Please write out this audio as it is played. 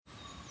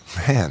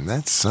Man,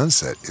 that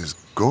sunset is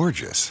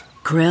gorgeous.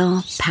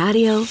 Grill,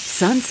 patio,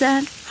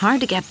 sunset.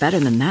 Hard to get better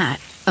than that.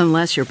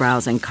 Unless you're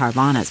browsing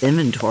Carvana's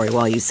inventory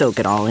while you soak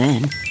it all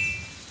in.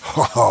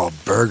 Oh,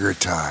 burger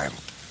time.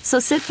 So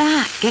sit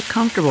back, get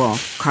comfortable.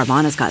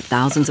 Carvana's got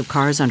thousands of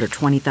cars under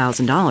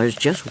 $20,000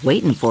 just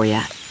waiting for you.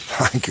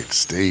 I could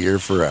stay here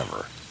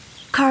forever.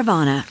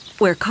 Carvana,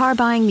 where car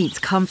buying meets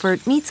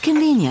comfort meets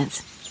convenience.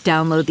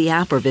 Download the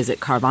app or visit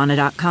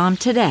Carvana.com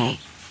today.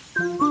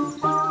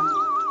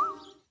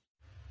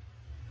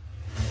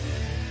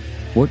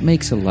 What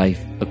makes a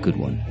life a good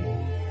one?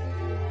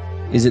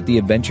 Is it the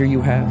adventure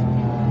you have?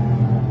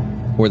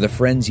 Or the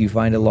friends you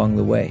find along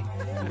the way?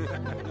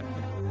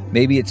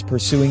 Maybe it's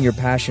pursuing your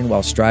passion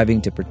while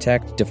striving to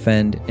protect,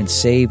 defend, and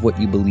save what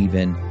you believe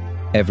in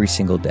every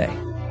single day.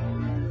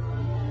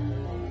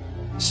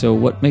 So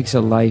what makes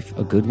a life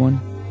a good one?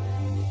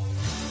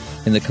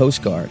 In the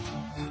Coast Guard,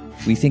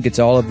 we think it's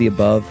all of the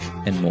above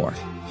and more.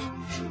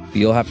 But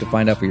you'll have to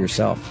find out for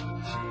yourself.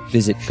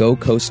 Visit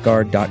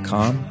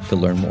gocoastguard.com to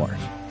learn more.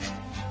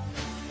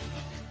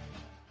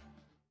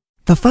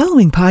 The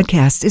following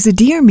podcast is a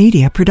Dear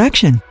Media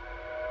production.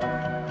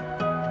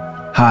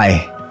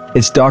 Hi,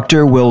 it's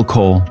Dr. Will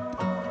Cole.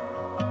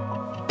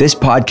 This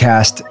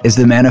podcast is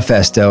the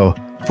manifesto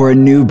for a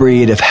new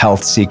breed of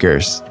health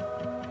seekers.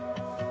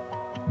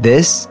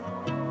 This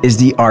is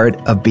the art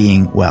of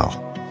being well.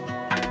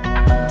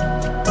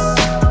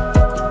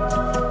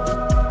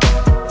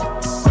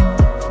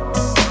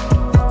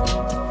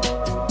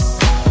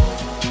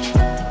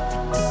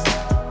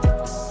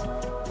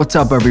 What's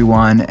up,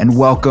 everyone, and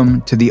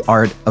welcome to the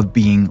art of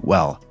being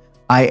well.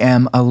 I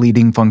am a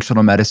leading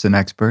functional medicine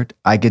expert.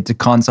 I get to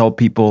consult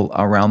people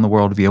around the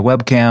world via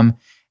webcam,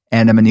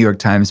 and I'm a New York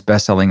Times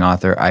bestselling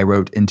author. I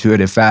wrote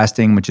Intuitive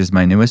Fasting, which is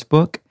my newest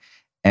book,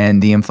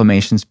 and The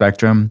Inflammation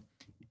Spectrum,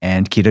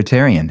 and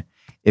Ketotarian.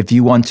 If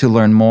you want to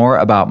learn more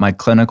about my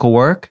clinical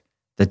work,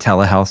 the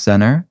telehealth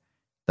center,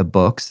 the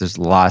books, there's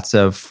lots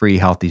of free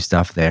healthy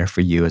stuff there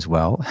for you as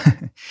well.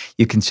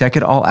 You can check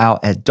it all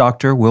out at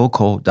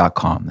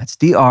drwillcole.com. That's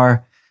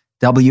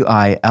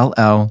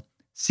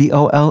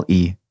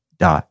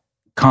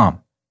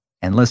drwillcole.com.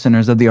 And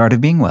listeners of The Art of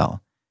Being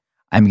Well,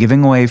 I'm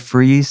giving away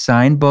free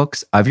signed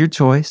books of your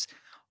choice.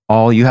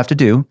 All you have to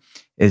do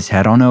is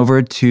head on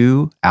over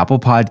to Apple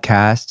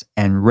Podcasts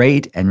and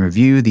rate and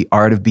review The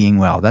Art of Being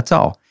Well. That's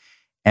all.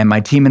 And my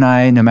team and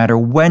I, no matter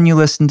when you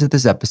listen to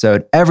this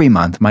episode, every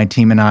month, my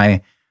team and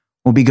I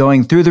will be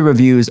going through the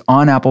reviews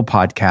on Apple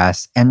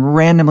Podcasts and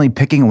randomly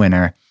picking a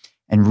winner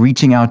and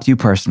reaching out to you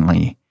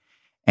personally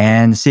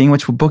and seeing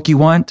which book you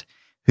want,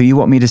 who you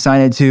want me to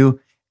sign it to,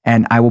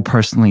 and I will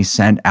personally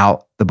send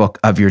out the book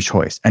of your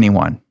choice, any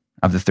one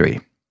of the three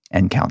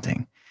and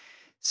counting.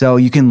 So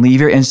you can leave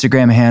your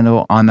Instagram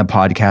handle on the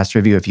podcast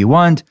review if you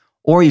want,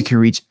 or you can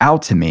reach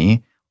out to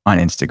me on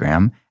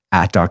Instagram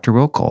at Dr.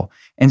 Will Cole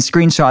and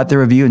screenshot the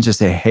review and just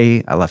say,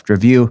 hey, I left a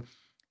review.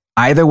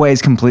 Either way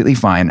is completely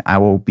fine. I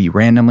will be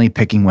randomly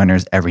picking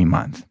winners every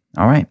month.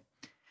 All right.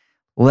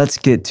 Let's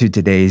get to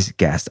today's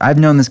guest. I've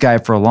known this guy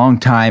for a long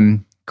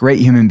time. Great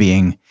human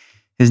being.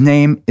 His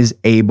name is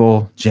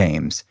Abel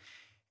James.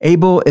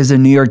 Abel is a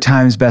New York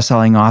Times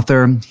bestselling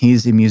author.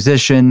 He's a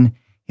musician.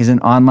 He's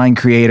an online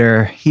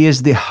creator. He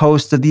is the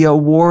host of the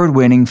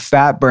award-winning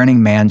Fat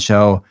Burning Man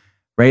Show,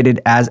 rated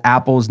as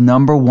Apple's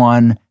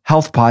 #1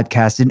 health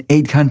podcast in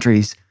 8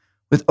 countries,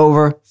 with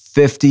over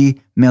 50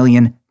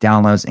 million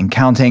downloads and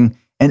counting,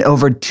 and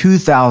over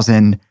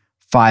 2,000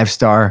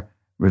 5-star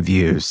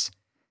reviews.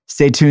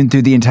 Stay tuned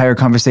through the entire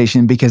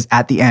conversation because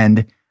at the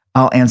end,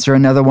 I'll answer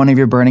another one of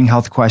your burning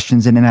health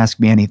questions and then ask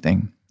me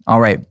anything.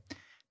 All right,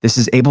 this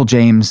is Abel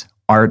James,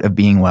 Art of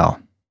Being Well.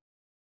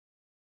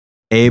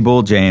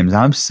 Abel James,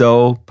 I'm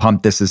so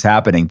pumped this is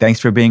happening.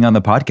 Thanks for being on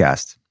the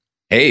podcast.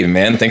 Hey,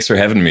 man, thanks for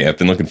having me. I've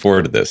been looking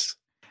forward to this.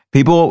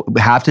 People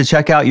have to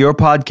check out your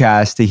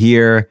podcast to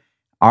hear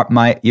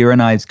your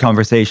and I's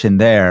conversation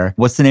there.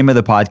 What's the name of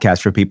the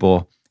podcast for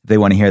people if they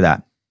want to hear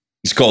that?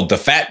 It's called The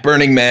Fat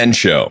Burning Man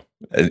Show.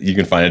 You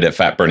can find it at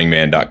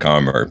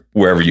fatburningman.com or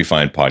wherever you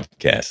find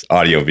podcasts,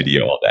 audio,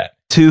 video, all that.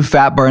 2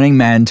 fat burning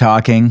men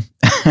talking.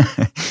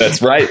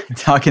 That's right.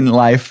 Talking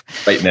life.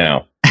 Right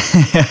now.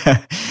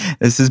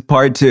 This is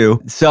part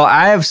 2. So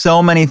I have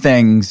so many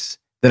things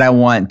that I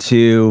want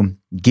to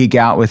geek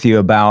out with you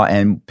about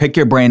and pick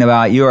your brain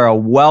about. You are a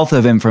wealth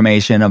of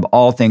information of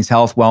all things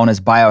health, wellness,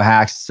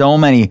 biohacks, so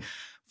many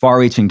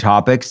far-reaching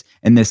topics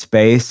in this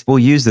space. We'll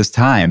use this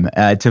time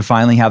to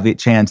finally have the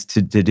chance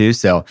to do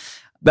so.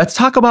 Let's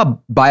talk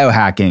about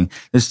biohacking.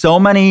 There's so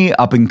many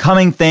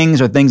up-and-coming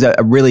things or things that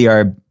really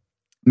are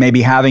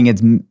maybe having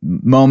its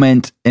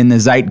moment in the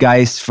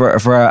zeitgeist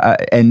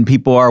and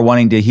people are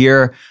wanting to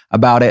hear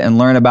about it and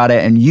learn about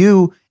it. And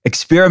you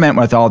experiment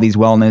with all these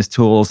wellness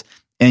tools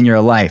in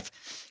your life.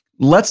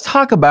 Let's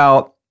talk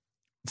about,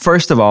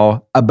 first of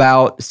all,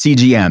 about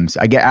CGMs.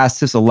 I get asked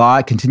this a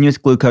lot, continuous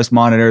glucose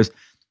monitors.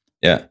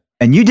 Yeah.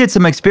 And you did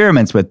some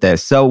experiments with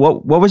this. So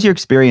what was your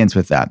experience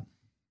with that?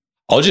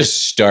 I'll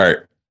just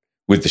start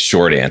with the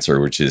short answer,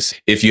 which is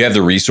if you have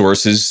the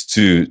resources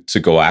to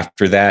go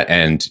after that,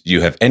 and you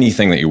have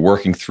anything that you're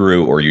working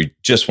through, or you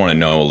just want to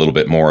know a little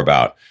bit more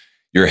about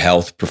your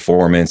health,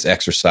 performance,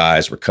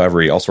 exercise,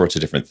 recovery, all sorts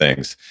of different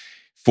things,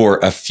 for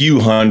a few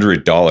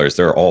 $100s,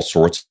 there are all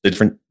sorts of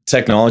different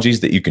technologies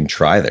that you can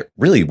try that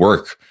really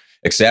work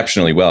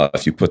exceptionally well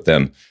if you put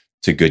them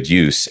to good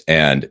use.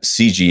 And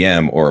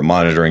CGM, or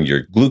monitoring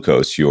your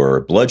glucose, your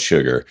blood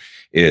sugar,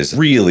 is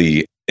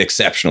really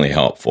exceptionally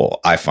helpful,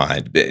 I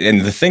find.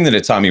 And the thing that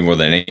it taught me more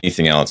than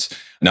anything else,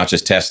 not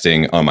just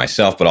testing on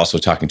myself, but also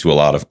talking to a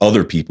lot of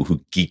other people who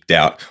geeked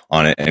out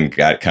on it and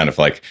got kind of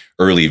like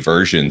early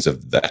versions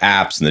of the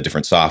apps and the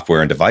different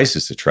software and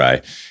devices to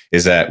try,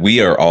 is that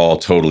we are all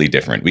totally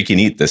different. We can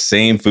eat the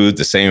same food,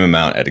 the same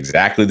amount at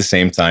exactly the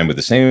same time with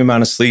the same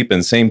amount of sleep in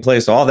the same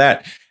place, all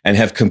that, and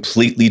have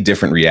completely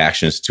different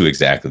reactions to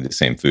exactly the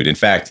same food. In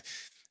fact,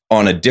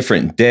 on a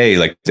different day,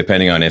 like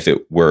depending on if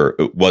it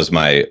was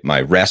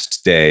my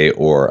rest day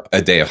or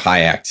a day of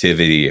high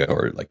activity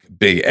or like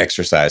big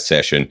exercise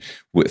session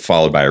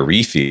followed by a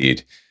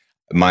refeed,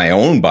 my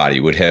own body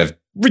would have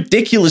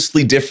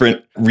ridiculously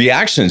different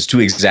reactions to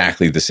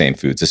exactly the same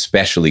foods,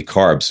 especially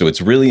carbs. So it's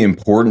really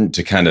important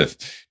to kind of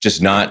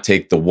just not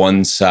take the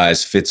one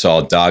size fits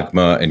all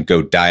dogma and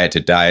go diet to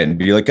diet and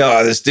be like,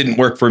 oh, this didn't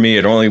work for me.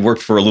 It only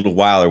worked for a little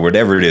while, or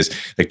whatever it is.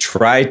 Like,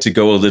 try to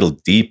go a little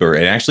deeper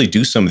and actually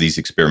do some of these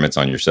experiments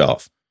on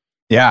yourself.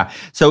 Yeah.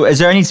 So is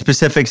there any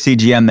specific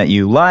CGM that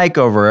you like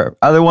over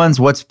other ones?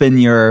 What's been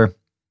your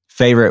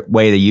favorite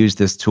way to use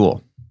this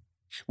tool?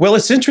 Well,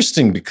 it's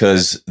interesting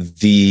because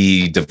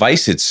the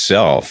device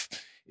itself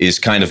is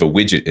kind of a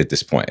widget at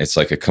this point. It's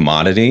like a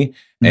commodity.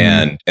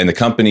 And the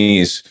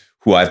companies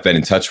who I've been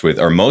in touch with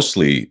are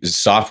mostly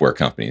software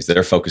companies that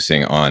are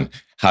focusing on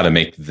how to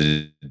make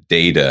the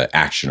data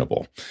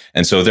actionable.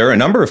 And so there are a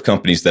number of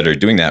companies that are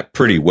doing that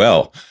pretty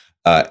well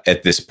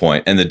at this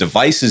point. And the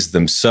devices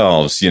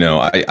themselves,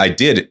 I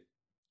did,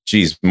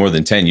 more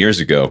than 10 years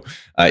ago,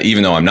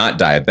 even though I'm not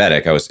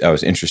diabetic, I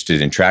was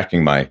interested in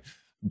tracking my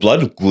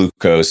blood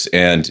glucose,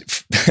 and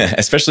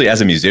especially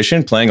as a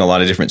musician, playing a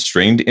lot of different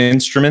stringed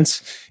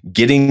instruments,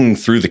 getting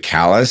through the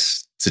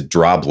callus to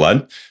draw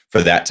blood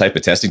for that type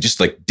of testing just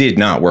like did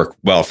not work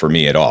well for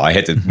me at all. I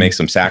had to make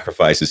some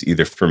sacrifices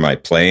either for my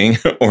playing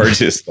or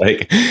just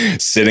like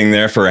sitting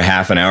there for a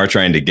half an hour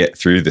trying to get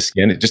through the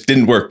skin. It just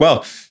didn't work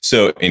well.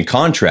 So in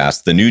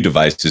contrast, the new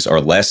devices are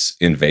less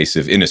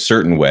invasive in a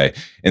certain way,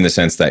 in the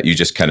sense that you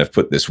just kind of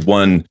put this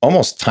one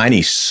almost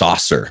tiny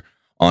saucer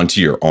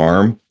onto your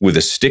arm with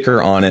a sticker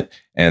on it,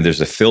 and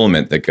there's a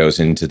filament that goes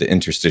into the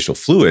interstitial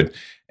fluid,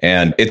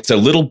 and it's a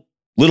little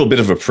bit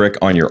of a prick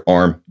on your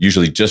arm,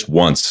 usually just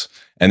once,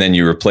 and then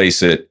you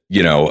replace it,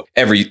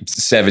 every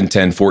 7,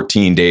 10,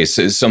 14 days.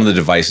 So some of the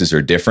devices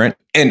are different.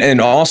 And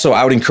also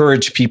I would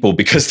encourage people,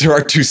 because there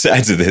are two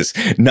sides of this,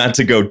 not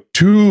to go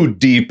too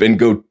deep and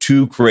go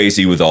too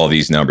crazy with all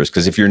these numbers,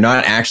 because if you're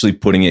not actually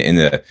putting it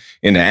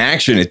into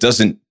action, it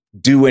doesn't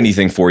do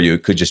anything for you.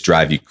 It could just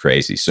drive you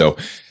crazy. So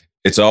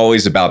it's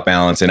always about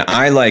balance. And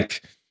I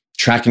like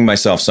tracking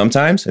myself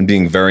sometimes and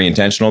being very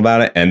intentional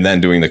about it, and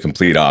then doing the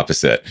complete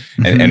opposite.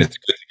 And it's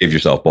good to give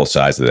yourself both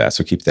sides of that.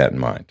 So keep that in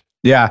mind.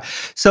 Yeah.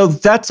 So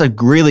that's a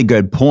really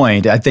good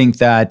point. I think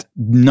that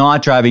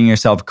not driving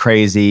yourself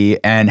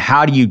crazy, and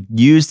how do you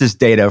use this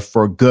data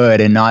for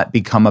good and not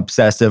become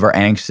obsessive or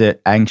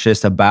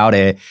anxious about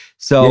it.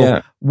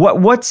 So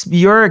what's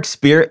your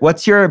experience?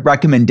 What's your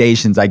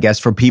recommendations, I guess,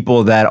 for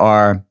people that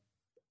are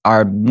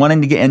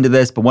wanting to get into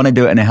this, but want to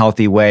do it in a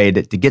healthy way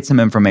to get some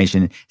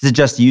information? Is it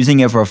just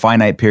using it for a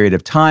finite period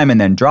of time and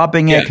then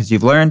dropping it because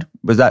you've learned?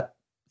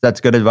 That's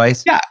good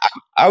advice? Yeah,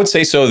 I would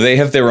say so. They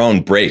have their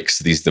own breaks,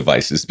 these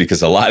devices,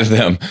 because a lot of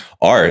them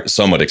are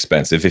somewhat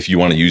expensive if you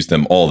want to use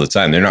them all the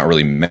time. They're not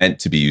really meant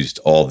to be used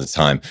all the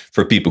time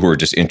for people who are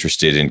just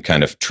interested in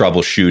kind of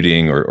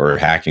troubleshooting or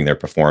hacking their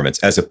performance,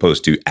 as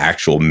opposed to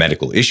actual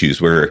medical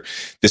issues where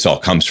this all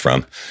comes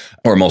from,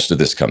 or most of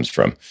this comes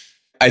from.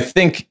 I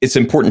think it's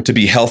important to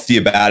be healthy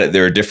about it.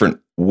 There are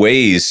different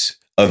ways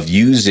of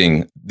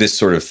using this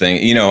sort of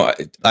thing.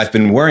 I've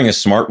been wearing a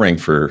smart ring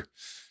for,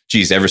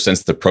 ever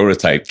since the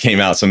prototype came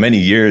out, so many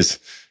years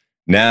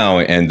now.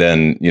 And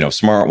then,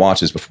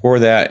 smartwatches before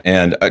that.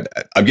 And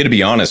I'm going to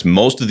be honest,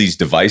 most of these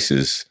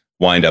devices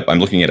wind up, I'm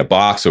looking at a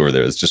box over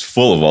there that's just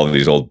full of all of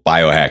these old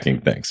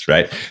biohacking things,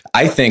 right?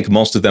 I think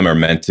most of them are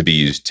meant to be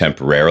used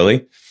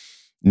temporarily.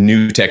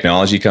 New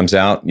technology comes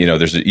out,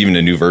 there's even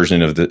a new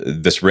version of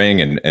this ring,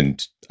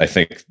 and I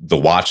think the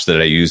watch that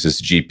I use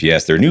is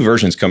GPS. There are new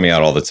versions coming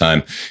out all the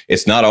time.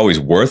 It's not always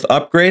worth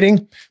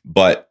upgrading,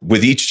 but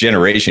with each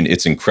generation,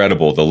 it's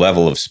incredible the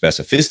level of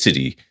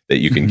specificity that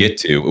you can get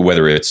to,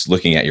 whether it's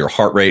looking at your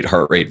heart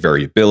rate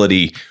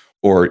variability,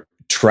 or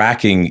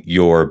tracking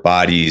your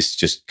body's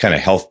just kind of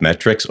health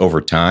metrics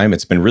over time.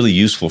 It's been really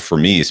useful for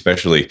me,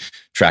 especially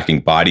tracking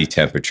body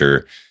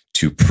temperature,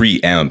 to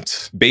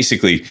preempt.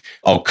 Basically,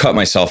 I'll cut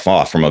myself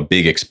off from a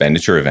big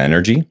expenditure of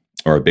energy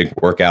or a big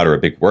workout or a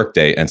big work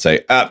day and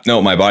say,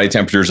 no, my body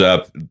temperature's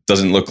up.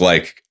 Doesn't look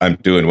like I'm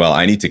doing well.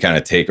 I need to kind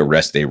of take a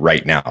rest day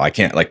right now. I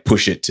can't like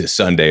push it to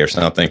Sunday or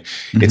something.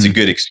 Mm-hmm. It's a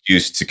good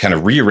excuse to kind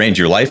of rearrange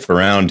your life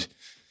around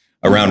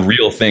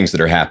real things that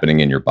are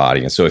happening in your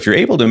body. And so if you're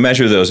able to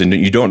measure those and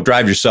you don't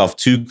drive yourself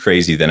too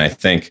crazy, then I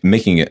think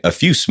making a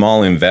few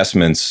small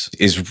investments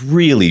is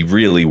really,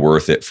 really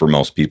worth it for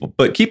most people.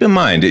 But keep in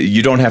mind,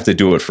 you don't have to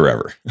do it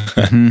forever.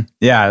 Mm-hmm.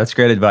 Yeah, that's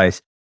great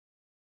advice.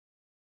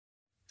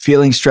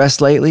 Feeling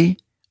stressed lately?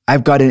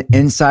 I've got an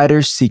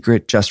insider's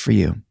secret just for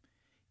you.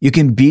 You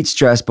can beat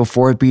stress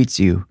before it beats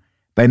you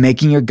by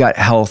making your gut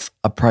health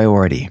a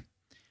priority.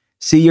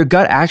 See, your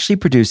gut actually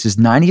produces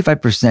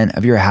 95%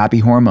 of your happy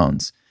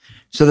hormones.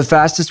 So the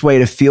fastest way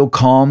to feel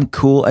calm,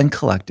 cool, and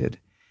collected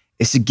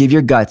is to give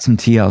your gut some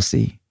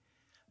TLC.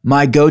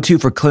 My go-to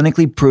for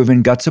clinically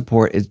proven gut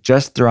support is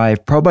Just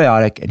Thrive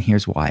Probiotic, and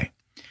here's why.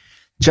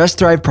 Just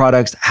Thrive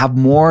products have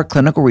more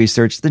clinical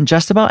research than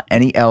just about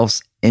any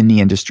else in the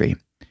industry.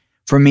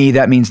 For me,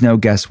 that means no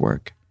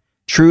guesswork.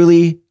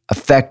 Truly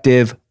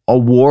effective,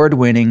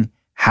 award-winning,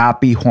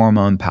 happy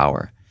hormone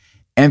power.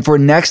 And for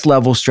next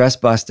level stress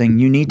busting,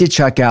 you need to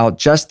check out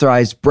Just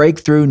Thrive's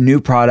breakthrough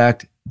new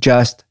product,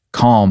 Just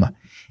Calm.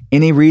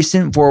 In a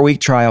recent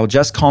 4-week trial,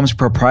 Just Calm's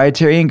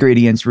proprietary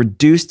ingredients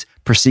reduced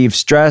perceived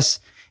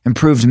stress,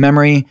 improved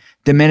memory,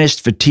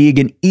 diminished fatigue,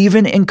 and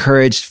even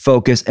encouraged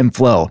focus and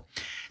flow.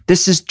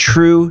 This is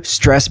true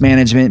stress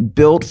management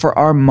built for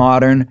our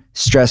modern,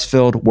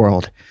 stress-filled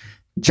world.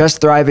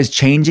 Just Thrive is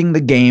changing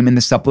the game in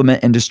the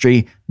supplement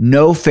industry.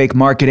 No fake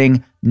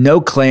marketing, no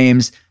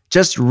claims,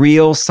 just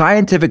real,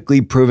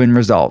 scientifically proven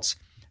results.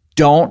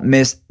 Don't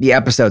miss the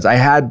episodes. I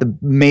had the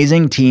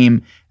amazing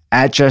team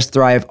at Just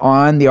Thrive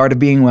on The Art of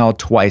Being Well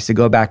twice, so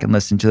go back and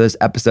listen to those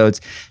episodes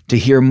to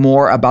hear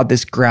more about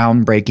this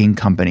groundbreaking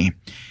company.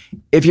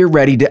 If you're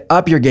ready to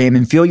up your game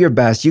and feel your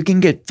best, you can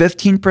get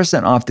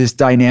 15% off this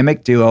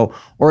dynamic duo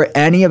or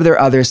any of their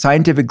other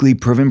scientifically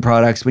proven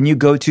products when you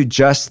go to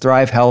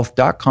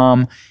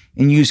justthrivehealth.com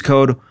and use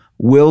code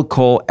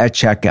WillCole at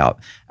checkout.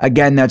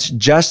 Again, that's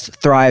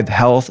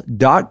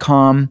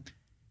justthrivehealth.com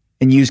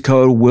and use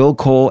code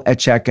WillCole at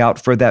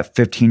checkout for that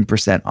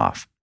 15%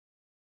 off.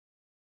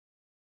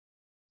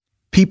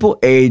 People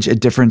age at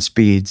different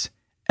speeds,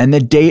 and the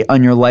date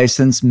on your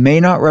license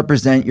may not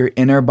represent your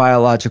inner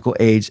biological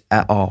age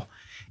at all.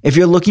 If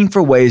you're looking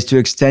for ways to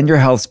extend your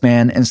health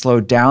span and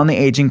slow down the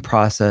aging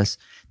process,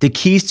 the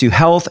keys to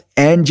health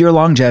and your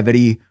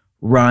longevity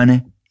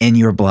run in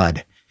your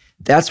blood.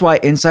 That's why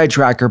Inside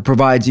Tracker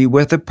provides you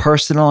with a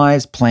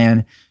personalized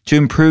plan to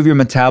improve your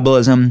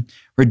metabolism,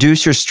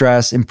 reduce your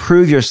stress,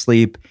 improve your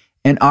sleep,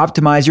 and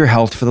optimize your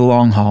health for the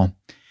long haul.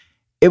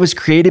 It was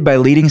created by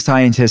leading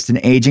scientists in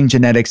aging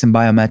genetics and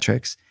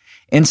biometrics.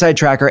 Inside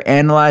Tracker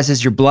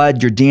analyzes your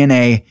blood, your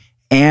DNA,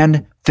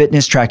 and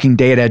fitness tracking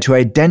data to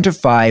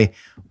identify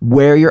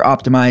where you're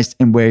optimized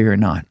and where you're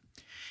not.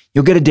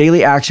 You'll get a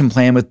daily action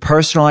plan with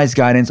personalized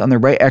guidance on the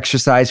right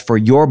exercise for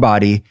your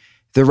body,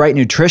 the right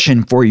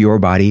nutrition for your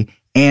body,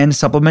 and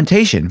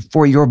supplementation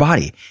for your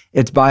body.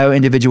 It's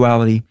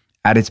bio-individuality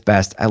at its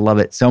best. I love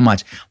it so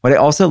much. What I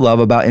also love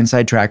about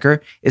Inside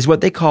Tracker is what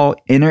they call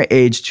Inner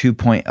Age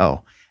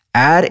 2.0.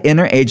 Add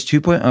Inner Age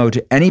 2.0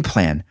 to any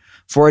plan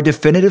for a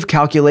definitive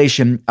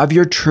calculation of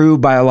your true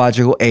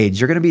biological age.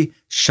 You're going to be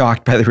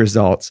shocked by the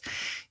results.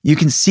 You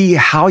can see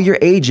how you're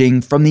aging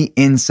from the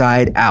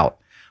inside out.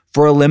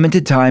 For a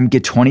limited time,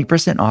 get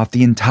 20% off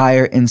the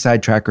entire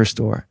Inside Tracker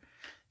store.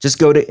 Just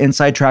go to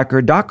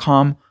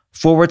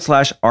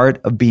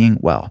insidetracker.com/art of being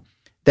well.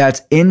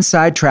 That's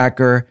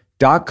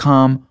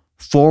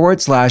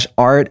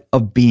insidetracker.com/art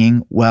of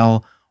being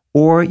well.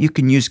 Or you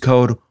can use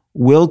code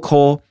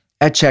WillCole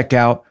at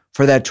checkout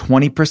for that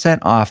 20%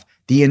 off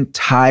the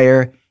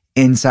entire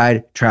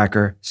Inside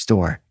Tracker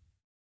store.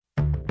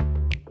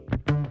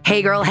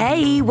 Hey girl,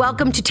 hey,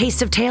 welcome to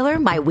Taste of Taylor,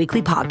 my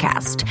weekly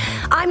podcast.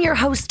 I'm your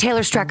host,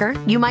 Taylor Strecker.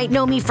 You might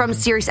know me from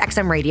Sirius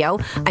XM Radio.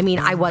 I mean,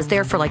 I was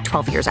there for like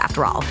 12 years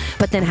after all.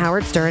 But then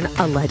Howard Stern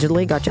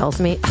allegedly got jealous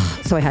of me,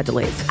 so I had to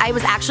leave. I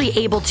was actually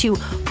able to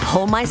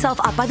pull myself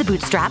up by the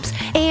bootstraps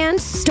and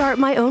start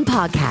my own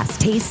podcast,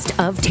 Taste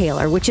of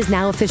Taylor, which is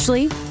now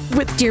officially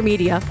with Dear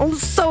Media. I'm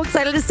so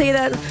excited to say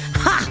that.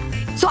 Ha!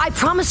 So I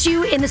promise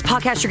you in this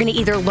podcast, you're going to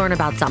either learn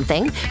about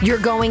something, you're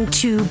going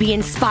to be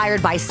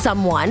inspired by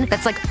someone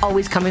that's like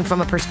always coming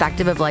from a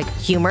perspective of like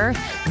humor,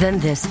 then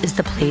this is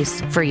the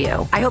place for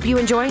you. I hope you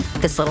enjoy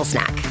this little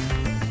snack.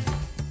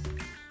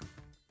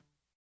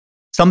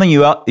 Something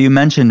you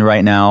mentioned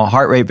right now,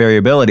 heart rate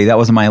variability, that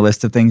was on my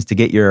list of things to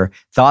get your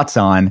thoughts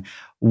on.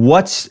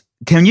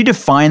 Can you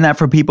define that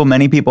for people?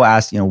 Many people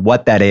ask,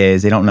 what that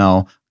is. They don't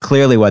know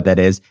clearly what that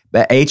is.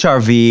 But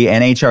HRV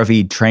and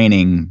HRV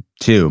training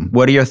too.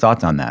 What are your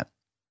thoughts on that?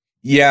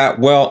 Yeah,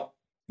 well,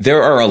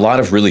 there are a lot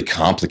of really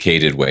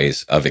complicated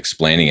ways of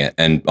explaining it.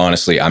 And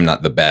honestly, I'm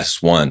not the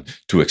best one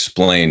to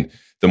explain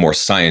the more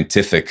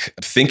scientific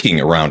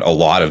thinking around a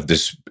lot of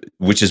this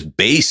which is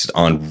based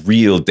on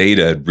real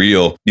data,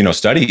 real,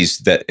 studies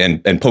that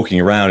and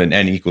poking around in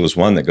N equals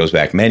 1 that goes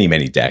back many,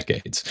 many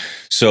decades.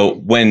 So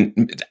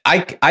when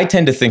I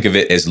tend to think of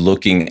it as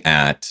looking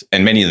at,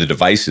 and many of the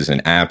devices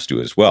and apps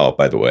do as well,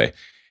 by the way,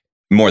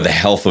 more the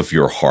health of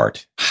your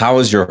heart. How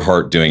is your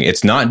heart doing?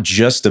 It's not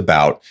just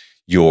about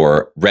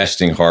your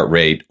resting heart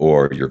rate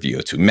or your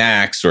VO2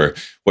 max or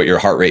what your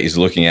heart rate is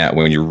looking at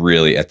when you're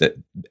really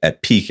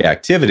at peak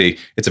activity.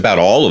 It's about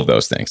all of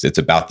those things. It's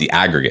about the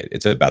aggregate.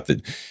 It's about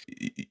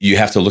you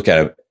have to look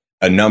at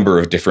a number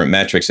of different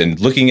metrics, and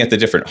looking at the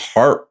different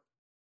heart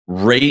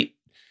rate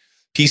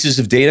pieces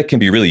of data can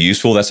be really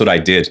useful. That's what I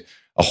did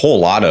a whole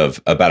lot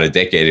of about a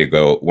decade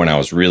ago when I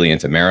was really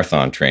into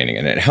marathon training.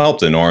 And it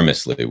helped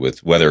enormously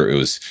with whether it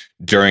was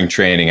during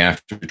training,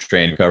 after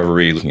training,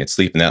 recovery, looking at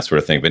sleep and that sort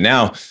of thing. But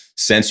now,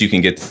 since you can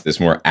get this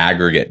more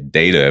aggregate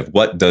data of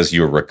what does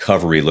your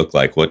recovery look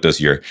like, what does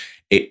your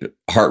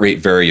heart rate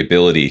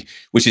variability,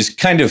 which is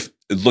kind of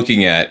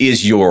looking at,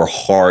 is your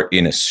heart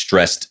in a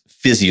stressed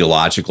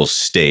physiological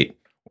state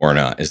or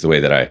not, is the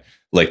way that I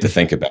like to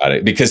think about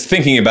it. Because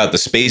thinking about the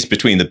space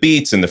between the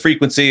beats and the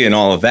frequency and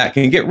all of that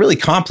can get really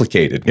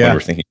complicated when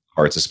we're thinking of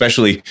hearts,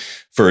 especially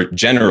for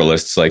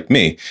generalists like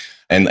me.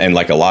 And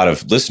like a lot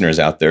of listeners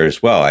out there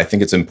as well. I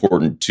think it's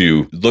important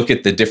to look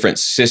at the different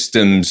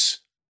systems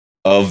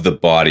of the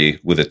body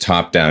with a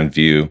top-down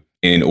view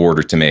in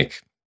order to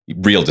make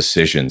real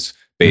decisions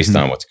based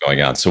on what's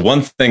going on. So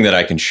one thing that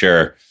I can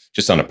share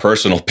just on a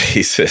personal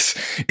basis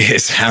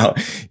is how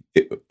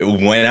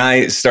when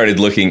I started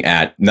looking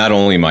at not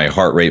only my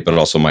heart rate, but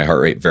also my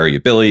heart rate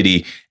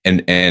variability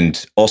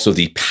and also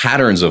the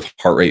patterns of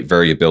heart rate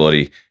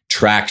variability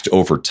tracked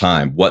over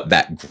time, what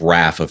that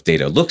graph of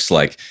data looks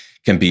like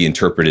can be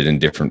interpreted in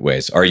different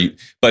ways.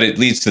 But it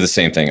leads to the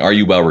same thing. Are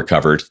you well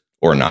recovered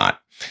or not?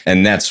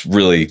 And that's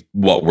really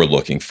what we're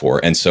looking for.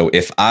 And so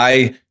if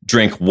I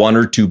drink 1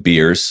 or 2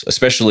 beers,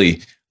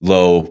 especially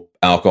low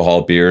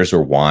alcohol beers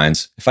or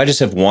wines, if I just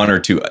have 1 or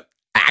 2,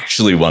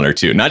 actually 1 or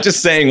 2, not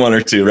just saying 1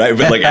 or 2, right?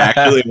 But like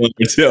actually 1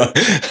 or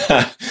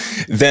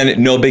 2,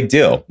 then no big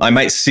deal. I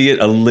might see it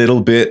a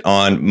little bit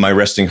on my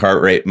resting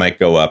heart rate might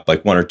go up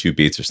like 1 or 2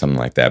 beats or something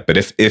like that. But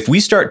if we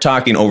start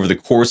talking over the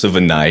course of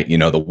a night,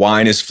 the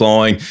wine is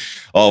flowing,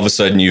 all of a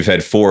sudden you've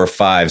had 4 or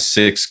 5,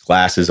 6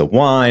 glasses of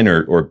wine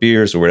or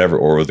beers or whatever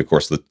over the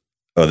course of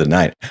the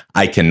night,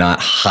 I cannot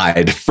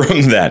hide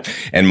from that.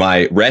 And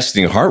my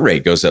resting heart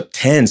rate goes up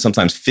 10,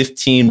 sometimes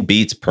 15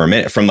 beats per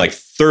minute, from like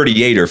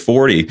 38 or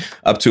 40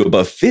 up to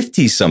above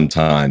 50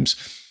 sometimes.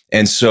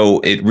 And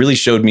so it really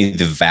showed me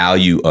the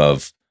value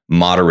of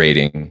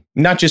moderating,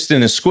 not just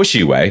in a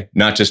squishy way,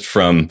 not just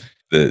from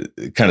the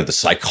kind of the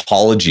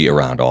psychology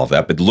around all of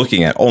that, but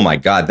looking at, oh my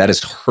God, that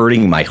is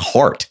hurting my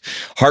heart.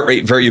 Heart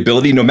rate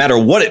variability, no matter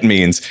what it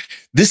means,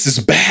 this is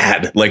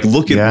bad. Like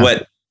look at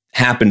what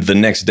happened the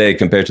next day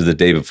compared to the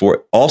day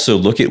before. Also,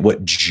 look at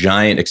what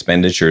giant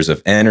expenditures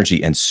of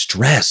energy and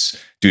stress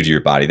do to your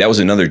body. That was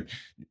another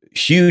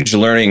huge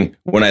learning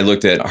when I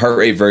looked at heart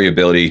rate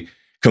variability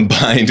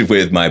combined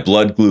with my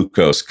blood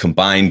glucose,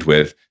 combined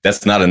with,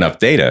 that's not enough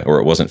data, or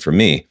it wasn't for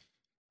me.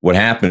 What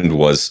happened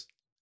was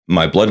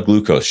my blood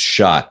glucose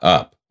shot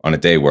up on a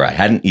day where I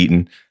hadn't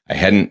eaten, I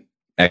hadn't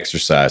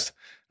exercised.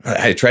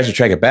 I tried to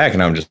track it back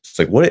and I'm just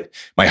like, what?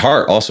 My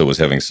heart also was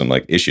having some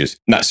like issues,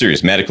 not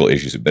serious medical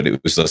issues, but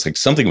it was just like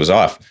something was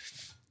off.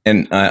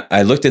 And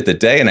I looked at the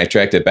day and I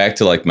tracked it back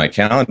to like my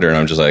calendar and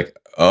I'm just like,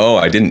 oh,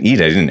 I didn't eat,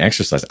 I didn't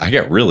exercise. I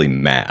got really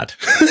mad.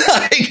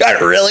 I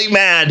got really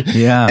mad.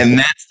 Yeah. And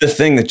that's the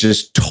thing that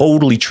just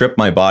totally tripped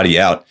my body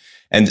out.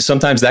 And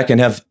sometimes that can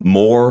have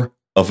more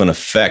of an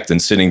effect than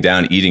sitting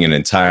down eating an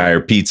entire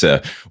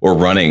pizza or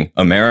running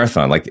a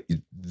marathon. Like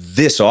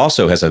this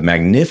also has a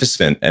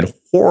magnificent and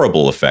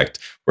horrible effect,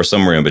 or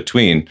somewhere in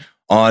between,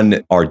 on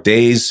our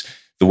days,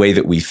 the way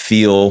that we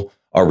feel,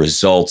 our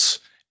results,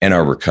 and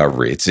our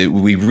recovery.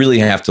 We really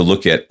have to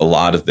look at a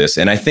lot of this.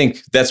 And I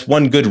think that's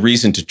one good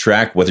reason to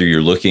track, whether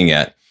you're looking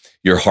at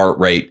your heart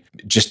rate,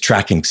 just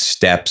tracking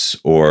steps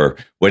or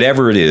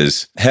whatever it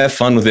is, have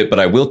fun with it. But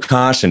I will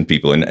caution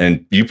people,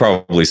 and you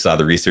probably saw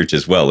the research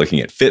as well, looking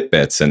at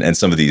Fitbits and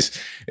some of these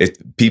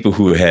people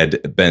who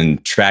had been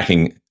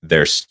tracking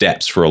their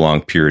steps for a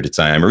long period of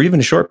time, or even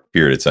a short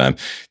period of time,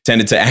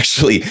 tended to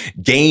actually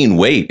gain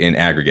weight in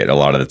aggregate a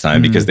lot of the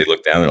time because they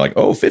look down and they're like,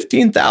 oh,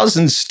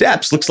 15,000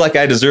 steps. Looks like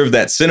I deserve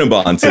that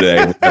Cinnabon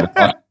today.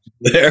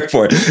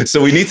 Therefore,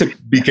 so we need to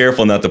be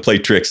careful not to play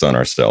tricks on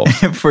ourselves.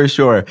 For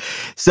sure.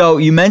 So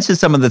you mentioned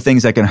some of the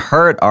things that can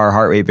hurt our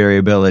heart rate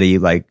variability,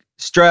 like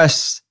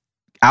stress,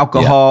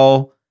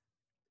 alcohol,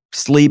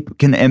 sleep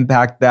can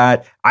impact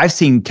that. I've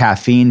seen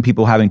caffeine,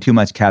 people having too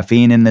much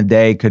caffeine in the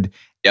day could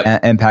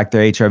impact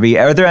their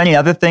HRV. Are there any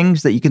other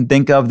things that you can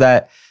think of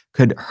that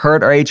could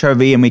hurt our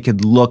HRV and we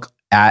could look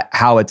at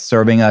how it's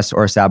serving us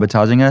or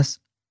sabotaging us?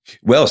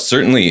 Well,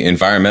 certainly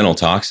environmental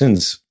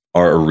toxins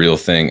are a real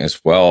thing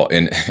as well.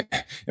 And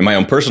in my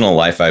own personal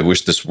life, I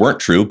wish this weren't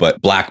true, but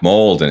black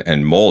mold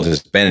and mold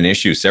has been an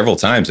issue several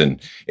times.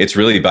 And it's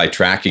really by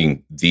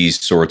tracking these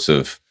sorts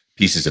of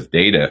pieces of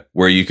data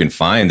where you can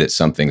find that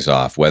something's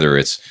off, whether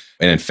it's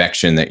an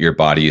infection that your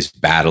body is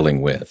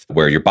battling with,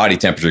 where your body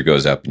temperature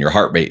goes up and your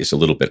heart rate is a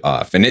little bit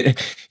off. And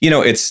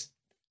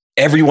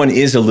everyone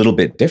is a little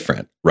bit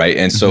different, right?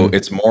 And so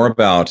it's more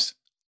about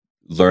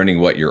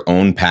learning what your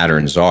own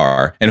patterns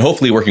are and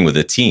hopefully working with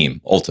a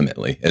team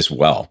ultimately as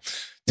well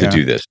to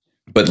do this.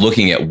 But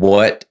looking at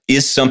what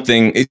is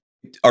something,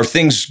 are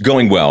things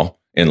going well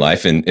in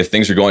life? And if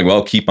things are going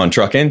well, keep on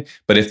trucking.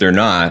 But if they're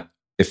not,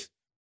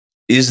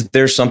 is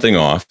there something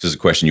off? This is a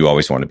question you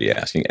always want to be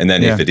asking. And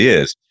then if it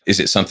is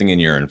it something in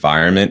your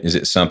environment? Is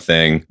it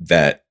something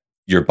that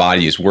your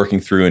body is working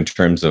through in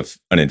terms of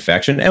an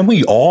infection? And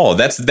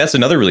that's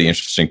another really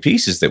interesting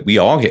piece, is that we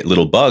all get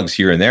little bugs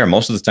here and there.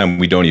 Most of the time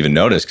we don't even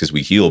notice because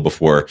we heal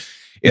before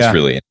it's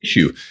really an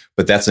issue.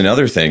 But that's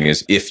another thing,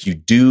 is if you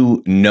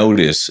do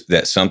notice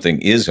that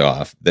something is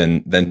off,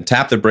 then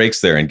tap the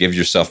brakes there and give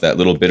yourself that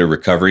little bit of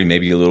recovery,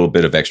 maybe a little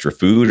bit of extra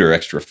food or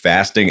extra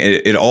fasting.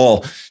 It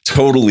all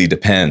totally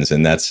depends.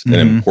 And that's an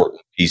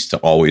important piece to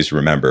always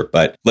remember.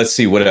 But let's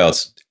see what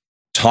else.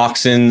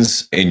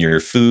 Toxins in your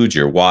food,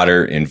 your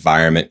water,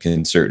 environment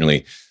can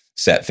certainly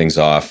set things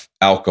off.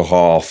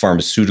 Alcohol,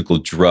 pharmaceutical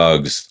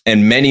drugs,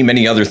 and many,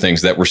 many other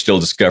things that we're still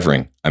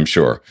discovering, I'm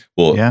sure,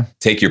 will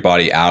take your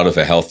body out of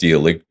a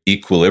healthy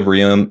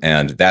equilibrium.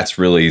 And that's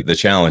really the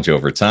challenge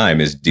over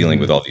time, is dealing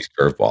with all these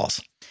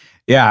curveballs.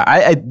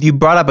 Yeah, you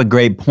brought up a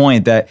great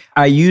point, that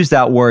I use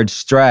that word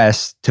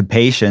stress to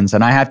patients,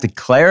 and I have to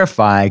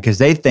clarify, because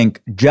they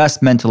think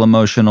just mental,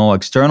 emotional,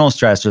 external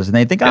stressors, and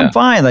they think I'm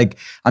fine, like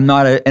I'm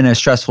not in a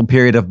stressful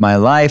period of my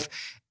life.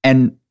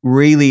 And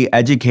really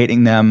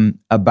educating them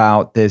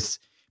about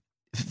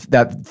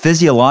that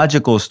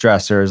physiological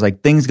stressors,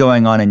 like things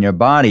going on in your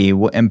body,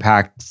 will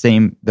impact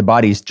the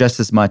bodies just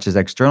as much as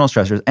external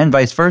stressors, and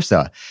vice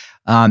versa.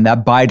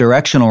 That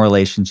bidirectional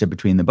relationship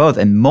between the both.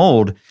 And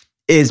mold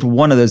is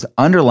one of those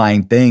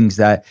underlying things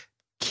that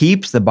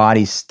keeps the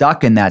body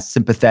stuck in that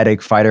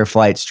sympathetic fight or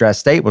flight stress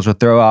state, which will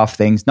throw off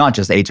things, not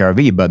just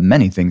HRV, but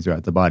many things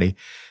throughout the body.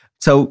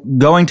 So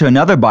going to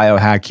another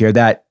biohack here,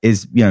 that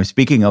is,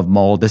 speaking of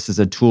mold, this is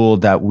a tool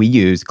that we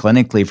use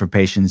clinically for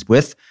patients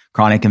with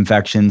chronic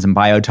infections and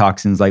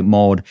biotoxins like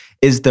mold,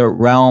 is the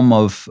realm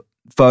of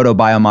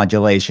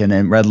photobiomodulation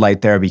and red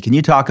light therapy. Can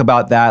you talk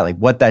about that, like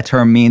what that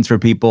term means for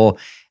people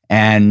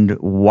and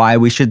why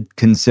we should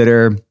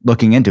consider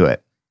looking into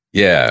it?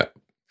 Yeah.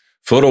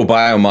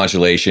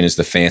 Photobiomodulation is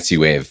the fancy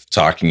way of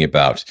talking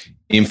about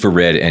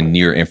infrared and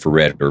near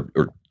infrared,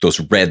 or those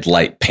red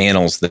light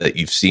panels that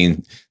you've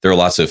seen. There are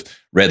lots of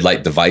red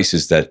light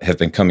devices that have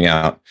been coming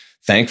out,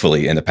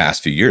 thankfully, in the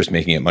past few years,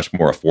 making it much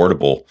more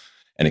affordable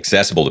and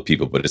accessible to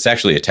people. But it's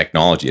actually a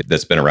technology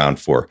that's been around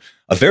for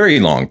a very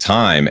long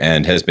time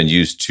and has been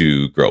used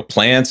to grow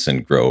plants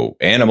and grow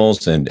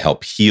animals and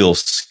help heal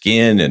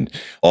skin and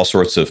all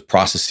sorts of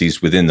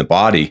processes within the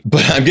body.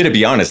 But I'm going to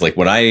be honest, like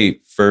when I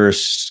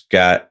first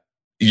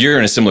you're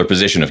in a similar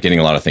position of getting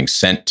a lot of things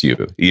sent to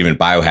you, even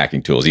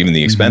biohacking tools, even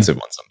the expensive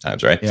ones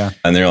sometimes, right? Yeah.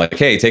 And they're like,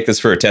 hey, take this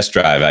for a test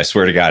drive. I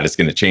swear to God, it's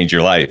going to change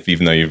your life,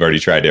 even though you've already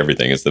tried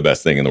everything. It's the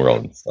best thing in the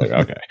world. It's like,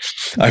 okay.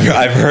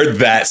 I've heard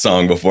that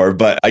song before,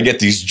 but I get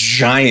these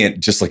giant,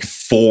 just like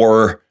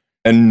 4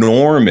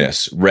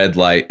 enormous red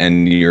light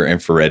and near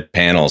infrared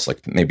panels,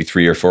 like maybe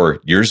 3 or 4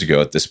 years ago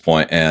at this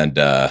point. And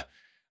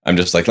I'm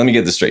just like, let me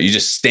get this straight. You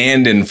just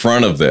stand in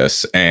front of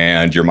this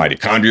and your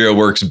mitochondria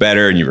works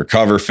better and you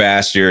recover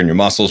faster and your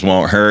muscles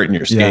won't hurt and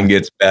your skin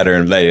gets better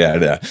and blah, blah,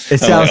 blah. It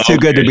sounds too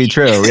good to be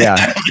true.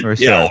 Yeah, for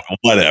sure. Yeah,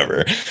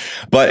 whatever.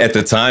 But at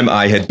the time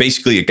I had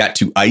basically got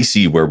too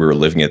icy where we were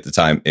living at the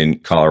time in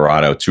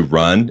Colorado to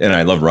run. And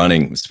I love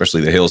running,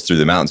 especially the hills through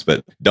the mountains,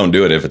 but don't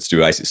do it if it's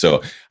too icy.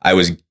 So I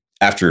was,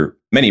 after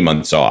many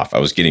months off, I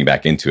was getting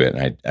back into it,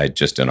 and I'd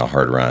just done a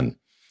hard run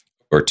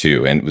or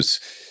two,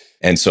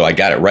 and so I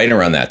got it right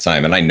around that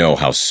time. And I know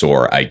how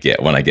sore I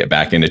get when I get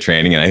back into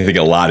training. And I think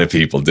a lot of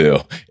people do.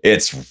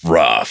 It's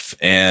rough.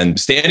 And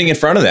standing in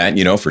front of that,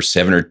 for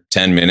 7 or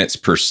 10 minutes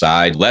per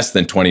side, less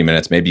than 20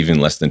 minutes, maybe even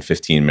less than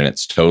 15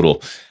 minutes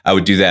total, I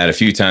would do that a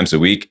few times a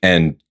week.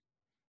 And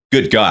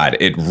good God,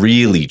 it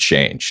really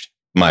changed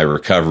my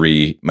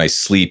recovery, my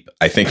sleep.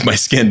 I think my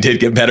skin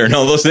did get better and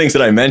all those things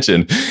that I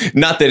mentioned.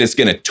 Not that it's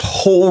going to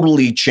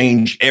totally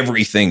change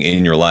everything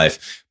in your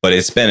life, but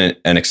it's been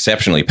an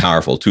exceptionally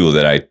powerful tool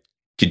that I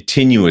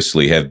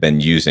continuously have been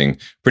using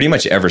pretty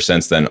much ever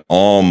since then,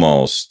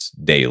 almost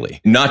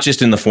daily. Not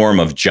just in the form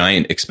of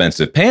giant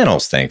expensive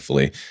panels,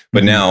 thankfully,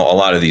 but now a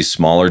lot of these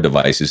smaller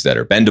devices that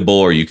are bendable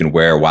or you can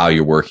wear while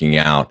you're working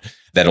out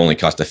that only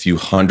cost a few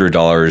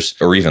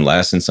 $100s or even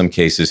less in some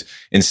cases,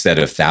 instead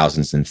of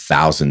thousands and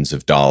thousands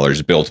of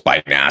dollars built by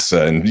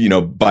NASA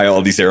and, by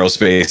all these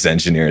aerospace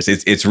engineers.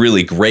 It's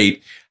really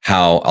great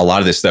how a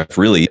lot of this stuff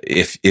really,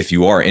 if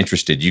you are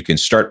interested, you can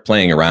start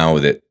playing around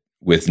with it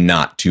with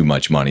not too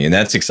much money. And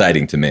that's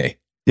exciting to me.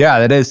 Yeah,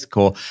 that is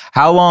cool.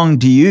 How long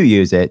do you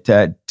use it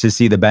to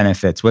see the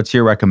benefits? What's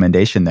your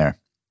recommendation there?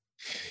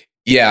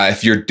 Yeah,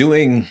 if you're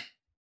doing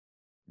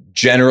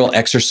general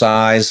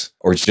exercise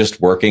or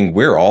just working,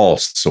 we're all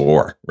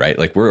sore, right?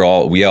 Like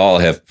we all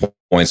have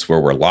points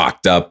where we're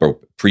locked up or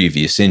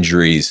previous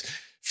injuries.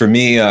 For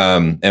me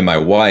and my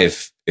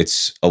wife,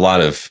 it's a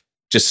lot of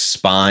just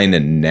spine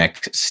and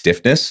neck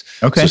stiffness.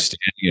 Okay. So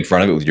standing in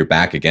front of it with your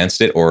back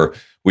against it. Or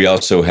we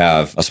also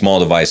have a small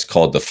device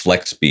called the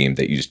Flex Beam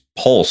that you just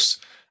pulse.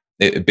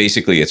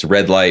 Basically, it's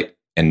red light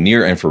and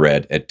near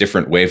infrared at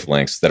different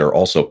wavelengths that are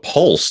also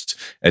pulsed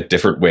at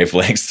different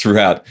wavelengths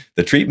throughout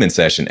the treatment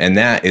session. And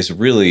that is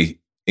really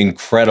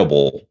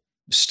incredible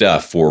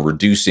stuff for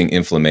reducing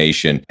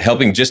inflammation,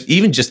 helping just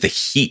the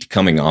heat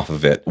coming off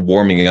of it,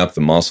 warming up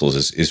the muscles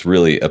is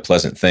really a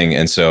pleasant thing.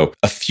 And so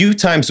a few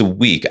times a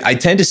week, I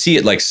tend to see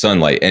it like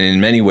sunlight. And in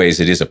many ways,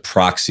 it is a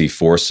proxy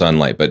for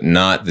sunlight, but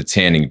not the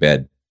tanning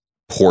bed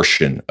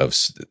portion of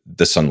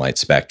the sunlight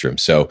spectrum.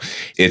 So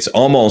it's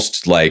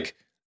almost like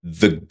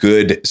the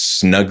good,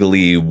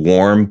 snuggly,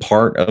 warm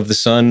part of the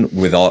sun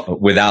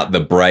without the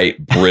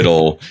bright,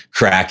 brittle,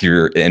 crack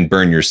your and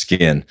burn your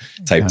skin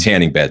type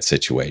tanning bed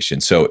situation.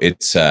 So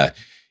it's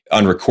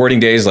on recording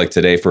days like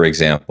today, for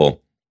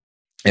example,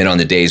 and on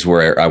the days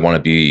where I want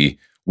to be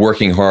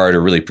working hard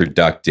or really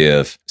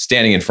productive,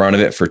 standing in front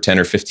of it for 10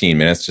 or 15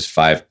 minutes, just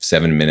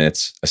 5-7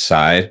 minutes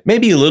aside,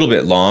 maybe a little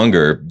bit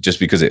longer just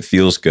because it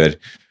feels good,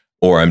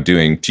 or I'm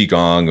doing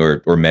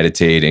Qigong or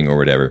meditating or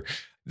whatever.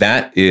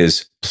 That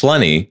is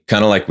plenty,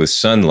 kind of like with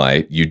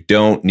sunlight. You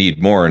don't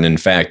need more. And in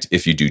fact,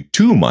 if you do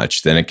too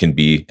much, then it can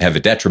have a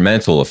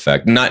detrimental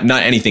effect. Not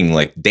anything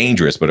like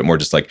dangerous, but it more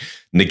just like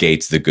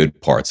negates the good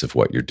parts of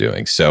what you're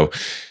doing. So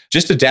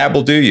just a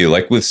dabble, do you?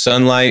 Like with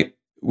sunlight,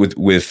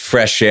 with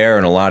fresh air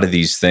and a lot of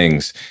these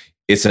things,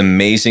 it's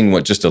amazing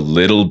what just a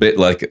little bit,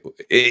 like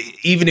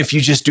even if you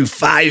just do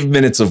 5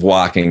 minutes of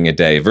walking a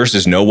day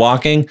versus no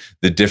walking,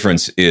 the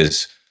difference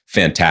is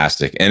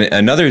fantastic. And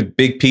another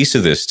big piece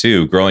of this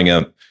too, growing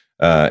up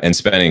and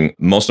spending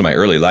most of my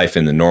early life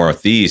in the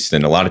Northeast,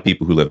 and a lot of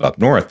people who live up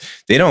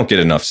north, they don't get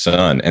enough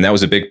sun. And that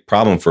was a big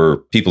problem for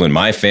people in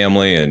my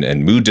family,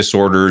 and mood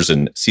disorders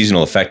and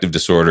seasonal affective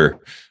disorder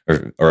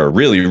are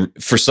really,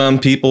 for some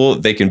people,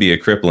 they can be a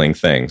crippling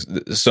thing.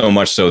 So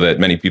much so that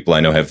many people I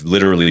know have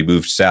literally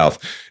moved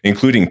south,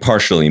 including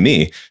partially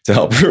me, to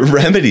help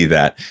remedy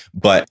that.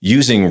 But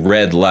using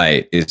red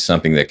light is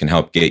something that can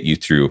help get you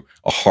through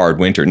a hard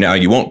winter. Now,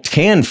 you won't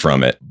tan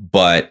from it,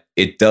 but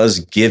it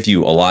does give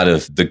you a lot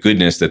of the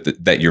goodness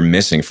that you're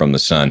missing from the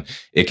sun.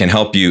 It can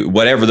help you,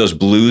 whatever those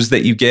blues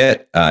that you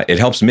get, it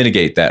helps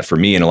mitigate that for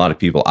me and a lot of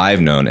people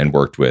I've known and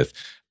worked with.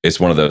 It's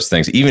one of those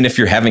things, even if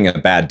you're having a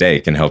bad day,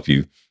 it can help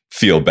you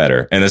feel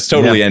better. And it's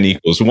totally N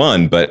equals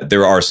 1, but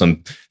there are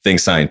some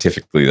things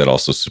scientifically that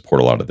also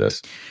support a lot of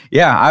this.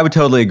 Yeah, I would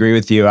totally agree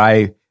with you.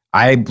 I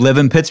live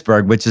in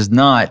Pittsburgh, which is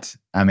not,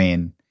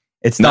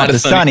 it's not the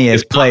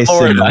sunniest place.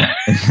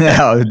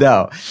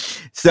 No.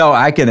 So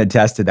I can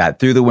attest to that.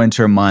 Through the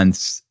winter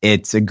months,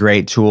 it's a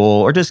great tool,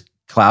 or just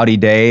cloudy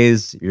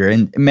days you're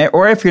in,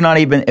 or if you're not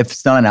even, if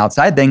it's not an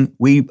outside thing,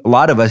 a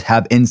lot of us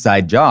have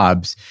inside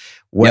jobs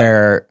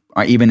where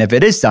even if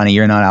it is sunny,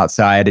 you're not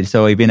outside. And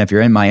so even if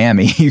you're in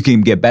Miami, you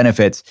can get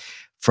benefits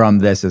from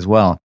this as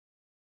well.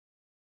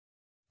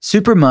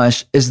 Super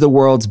Mush is the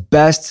world's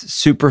best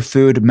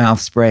superfood mouth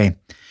spray.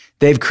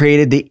 They've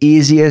created the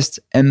easiest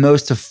and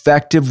most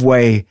effective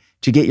way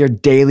to get your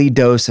daily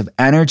dose of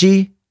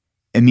energy,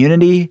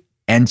 immunity,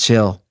 and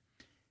chill.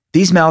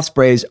 These mouth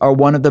sprays are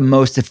one of the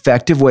most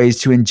effective ways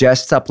to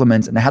ingest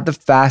supplements and have the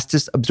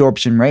fastest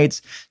absorption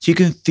rates, so you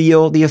can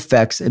feel the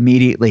effects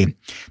immediately.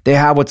 They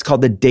have what's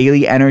called the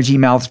Daily Energy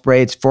Mouth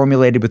Spray. It's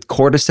formulated with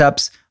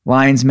cordyceps,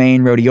 lion's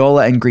mane,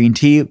 rhodiola, and green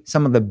tea,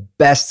 some of the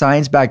best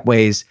science-backed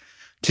ways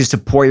to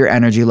support your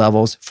energy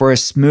levels for a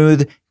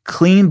smooth,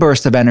 clean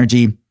burst of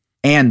energy.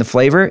 And the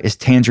flavor is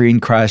Tangerine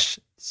Crush.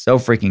 So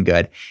freaking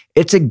good.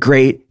 It's a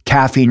great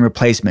caffeine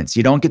replacement, so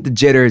you don't get the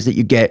jitters that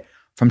you get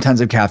from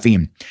tons of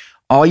caffeine.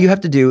 All you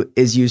have to do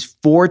is use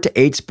 4 to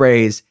 8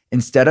 sprays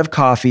instead of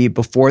coffee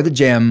before the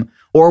gym,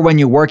 or when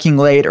you're working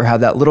late or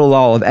have that little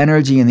lull of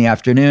energy in the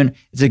afternoon.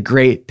 It's a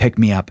great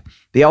pick-me-up.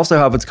 They also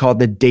have what's called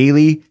the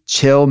Daily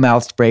Chill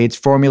Mouth Spray. It's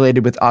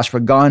formulated with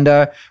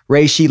ashwagandha,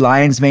 reishi,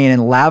 lion's mane,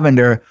 and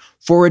lavender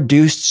for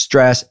reduced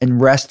stress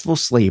and restful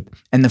sleep.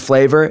 And the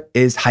flavor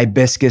is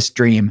Hibiscus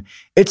Dream.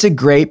 It's a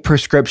great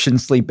prescription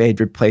sleep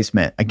aid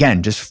replacement.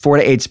 Again, just 4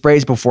 to 8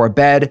 sprays before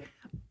bed,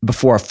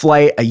 before a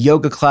flight, a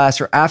yoga class,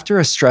 or after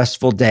a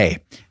stressful day.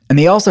 And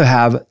they also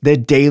have the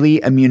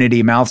Daily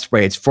Immunity Mouth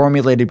Spray. It's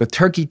formulated with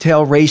turkey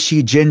tail,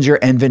 reishi, ginger,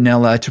 and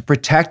vanilla to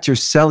protect your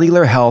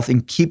cellular health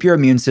and keep your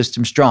immune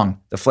system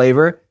strong. The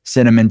flavor,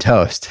 cinnamon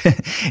toast.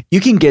 You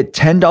can get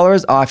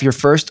 $10 off your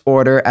first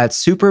order at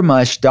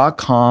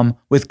supermush.com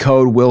with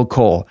code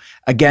WillCole.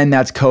 Again,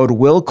 that's code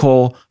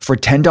WillCole for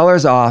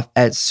 $10 off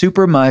at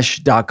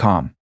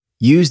supermush.com.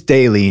 Use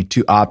daily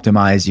to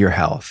optimize your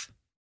health.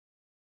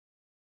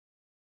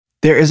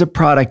 There is a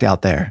product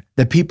out there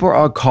that people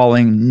are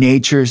calling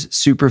nature's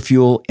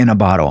superfuel in a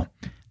bottle,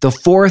 the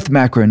 4th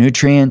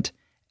macronutrient,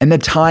 and the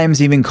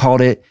Times even called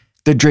it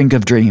the drink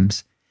of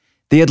dreams.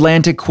 The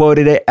Atlantic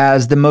quoted it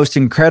as the most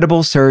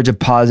incredible surge of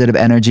positive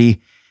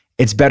energy.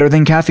 It's better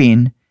than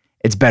caffeine.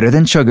 It's better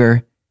than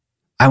sugar.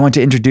 I want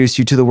to introduce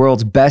you to the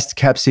world's best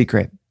kept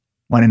secret.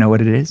 Want to know what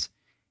it is?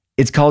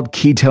 It's called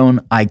Ketone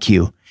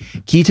IQ.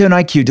 Ketone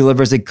IQ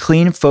delivers a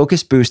clean,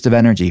 focused boost of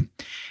energy.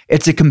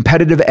 It's a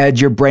competitive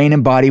edge your brain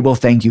and body will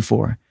thank you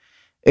for.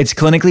 It's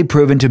clinically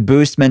proven to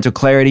boost mental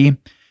clarity,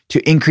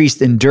 to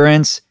increase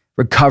endurance,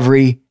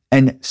 recovery,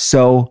 and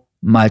so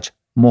much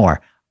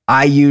more.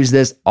 I use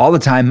this all the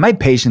time. My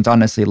patients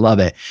honestly love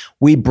it.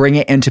 We bring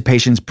it into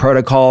patients'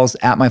 protocols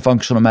at my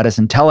functional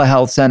medicine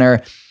telehealth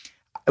center.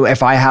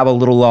 If I have a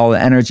little lull of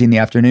energy in the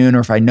afternoon,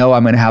 or if I know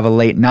I'm going to have a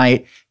late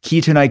night,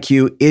 Ketone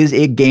IQ is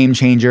a game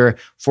changer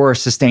for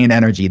sustained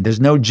energy. There's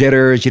no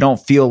jitters. You don't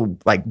feel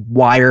like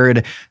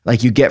wired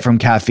like you get from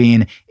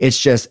caffeine. It's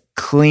just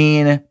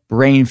clean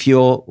brain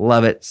fuel.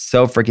 Love it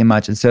so freaking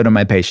much. And so do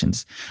my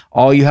patients.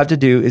 All you have to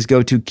do is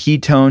go to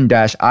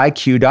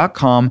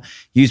ketone-iq.com,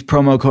 use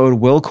promo code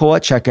WillCole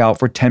at checkout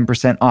for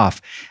 10%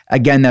 off.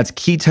 Again, that's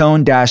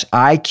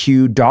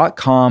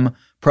ketone-iq.com,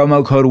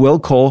 promo code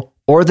WillCole,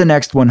 or the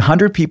next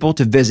 100 people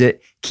to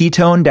visit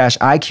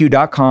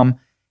ketone-iq.com.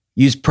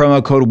 Use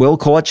promo code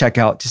WillCole at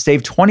checkout to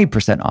save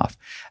 20% off.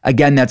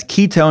 Again, that's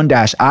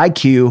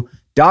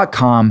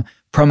ketone-iq.com,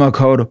 promo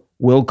code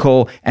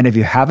WillCole. And if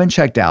you haven't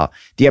checked out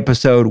the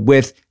episode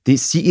with the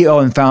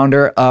CEO and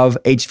founder of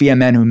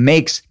HVMN who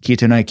makes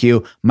Ketone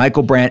IQ,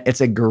 Michael Brandt,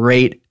 it's a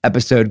great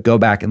episode. Go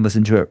back and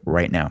listen to it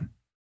right now.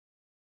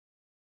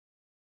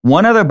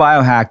 One other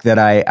biohack that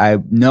I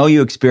know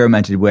you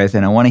experimented with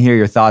and I want to hear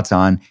your thoughts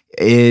on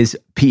is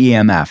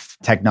PEMF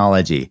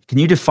technology. Can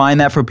you define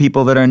that for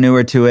people that are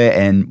newer to it,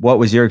 and what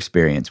was your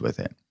experience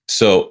with it?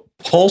 So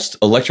pulsed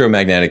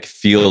electromagnetic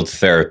field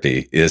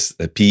therapy is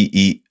a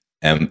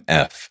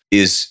PEMF,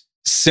 is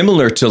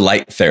similar to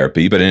light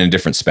therapy, but in a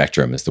different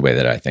spectrum is the way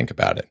that I think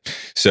about it.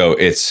 So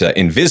it's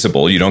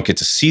invisible. You don't get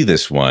to see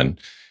this one,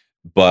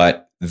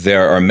 but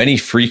there are many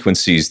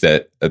frequencies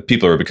that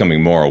people are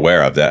becoming more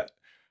aware of that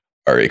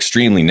are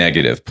extremely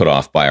negative, put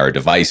off by our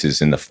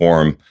devices in the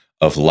form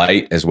of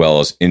light as well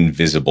as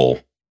invisible,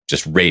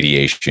 just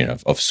radiation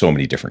of so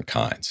many different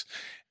kinds.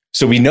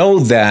 So we know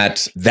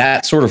that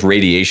that sort of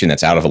radiation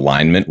that's out of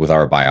alignment with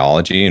our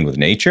biology and with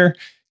nature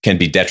can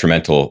be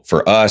detrimental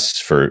for us,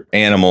 for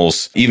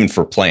animals, even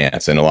for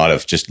plants, and a lot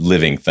of just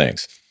living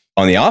things.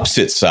 On the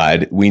opposite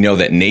side, we know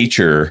that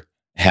nature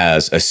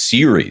has a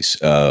series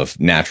of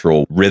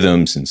natural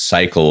rhythms and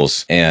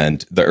cycles,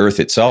 and the earth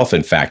itself,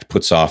 in fact,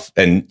 puts off,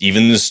 and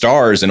even the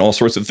stars and all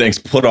sorts of things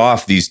put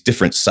off these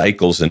different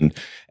cycles and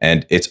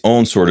its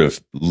own sort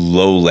of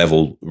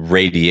low-level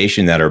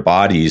radiation that our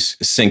bodies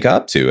sync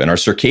up to. And our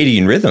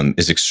circadian rhythm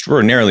is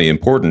extraordinarily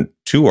important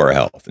to our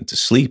health and to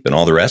sleep and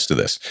all the rest of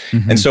this.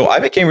 Mm-hmm. And so I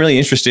became really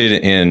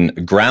interested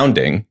in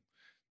grounding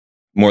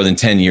more than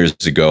 10 years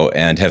ago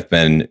and have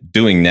been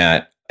doing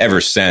that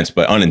ever since,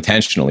 but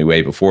unintentionally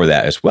way before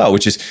that as well,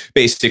 which is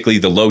basically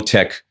the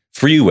low-tech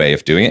free way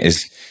of doing it,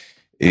 is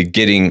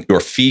getting your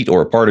feet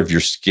or a part of your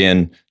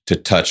skin to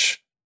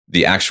touch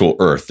the actual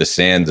earth, the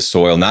sand, the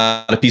soil,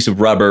 not a piece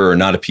of rubber or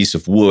not a piece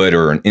of wood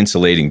or an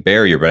insulating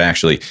barrier, but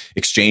actually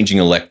exchanging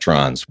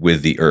electrons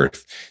with the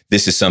earth.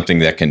 This is something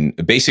that can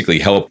basically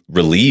help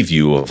relieve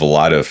you of a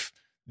lot of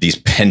these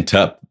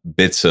pent-up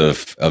bits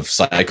of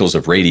cycles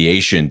of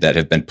radiation that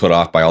have been put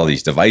off by all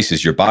these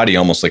devices. Your body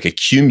almost like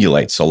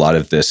accumulates a lot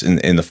of this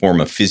in the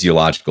form of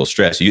physiological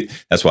stress.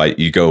 That's why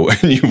you go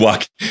and you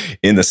walk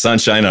in the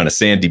sunshine on a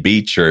sandy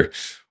beach or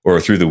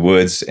through the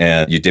woods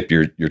and you dip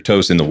your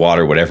toes in the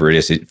water, whatever it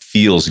is, it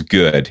feels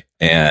good.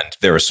 And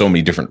there are so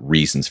many different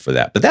reasons for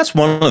that. But that's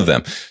one of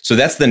them. So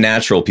that's the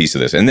natural piece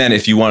of this. And then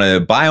if you want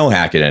to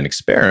biohack it and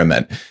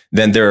experiment,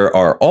 then there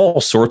are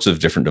all sorts of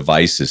different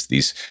devices,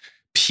 these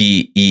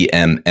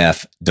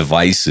PEMF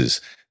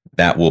devices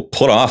that will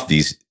put off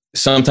these.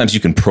 Sometimes you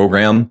can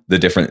program the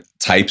different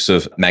types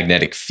of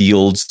magnetic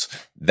fields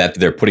that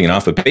they're putting it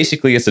off, but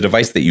basically it's a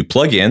device that you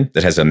plug in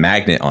that has a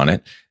magnet on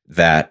it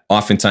that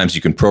oftentimes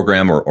you can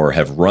program or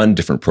have run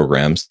different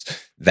programs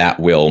that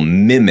will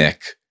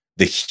mimic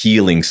the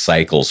healing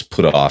cycles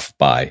put off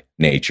by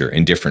nature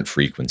in different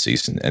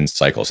frequencies and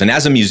cycles. And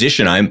as a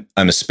musician, I'm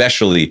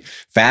especially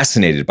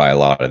fascinated by a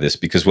lot of this,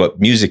 because what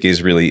music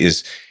is really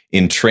is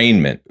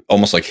entrainment,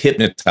 almost like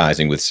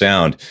hypnotizing with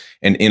sound.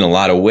 And in a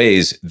lot of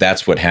ways,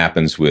 that's what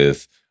happens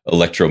with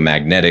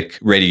electromagnetic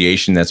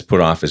radiation that's put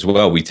off as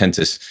well. We tend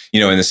to,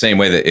 in the same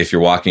way that if you're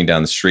walking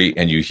down the street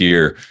and you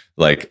hear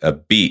like a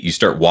beat, you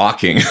start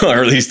walking,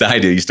 or at least I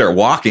do, you start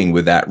walking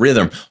with that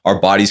rhythm. Our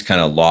bodies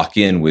kind of lock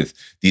in with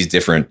these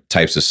different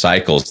types of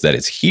cycles that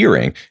it's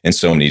hearing in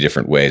so many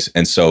different ways.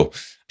 And so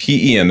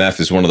PEMF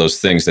is one of those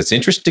things that's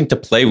interesting to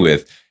play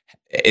with.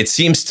 It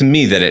seems to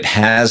me that it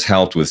has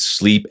helped with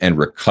sleep and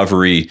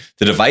recovery.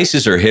 The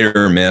devices are hit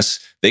or miss.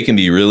 They can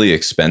be really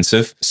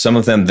expensive. Some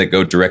of them that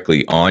go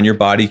directly on your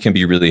body can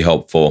be really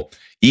helpful.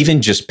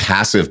 Even just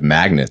passive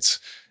magnets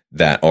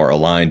that are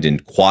aligned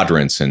in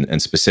quadrants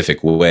and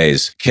specific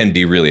ways can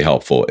be really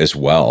helpful as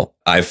well.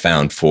 I've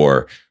found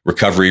for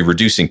recovery,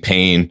 reducing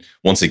pain,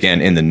 once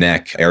again, in the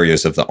neck,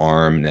 areas of the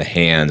arm and the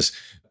hands,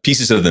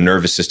 pieces of the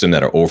nervous system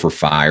that are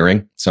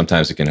overfiring.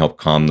 Sometimes it can help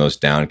calm those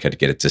down, kind of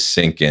get it to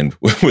sink in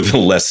with a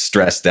less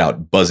stressed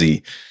out,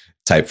 buzzy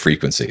type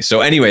frequency.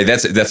 So anyway,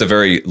 that's a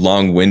very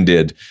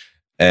long-winded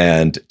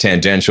and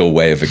tangential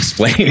way of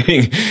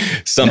explaining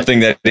something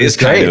that is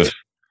kind of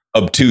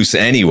obtuse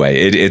anyway.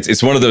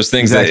 It's one of those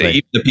things that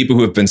even the people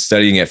who have been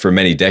studying it for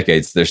many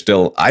decades, they're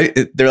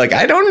like,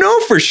 I don't know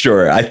for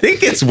sure. I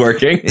think it's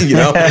working.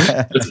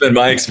 That's been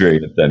my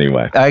experience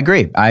anyway. I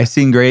agree. I've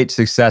seen great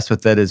success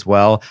with it as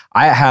well.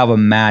 I have a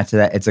match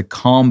that it's a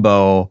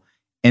combo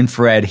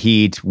infrared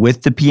heat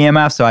with the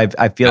PEMF. So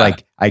I feel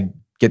like I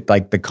get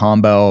like the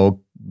combo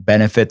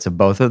benefits of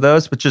both of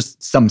those, but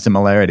just some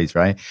similarities,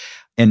 right?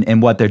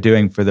 In what they're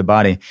doing for the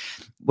body.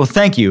 Well,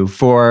 thank you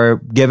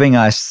for giving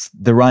us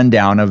the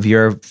rundown of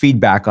your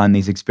feedback on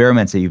these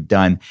experiments that you've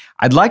done.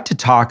 I'd like to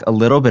talk a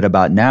little bit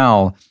about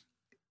now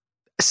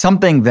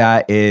something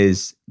that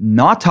is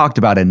not talked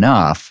about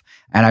enough,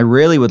 and I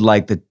really would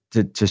like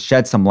to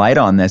shed some light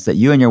on this, that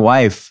you and your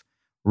wife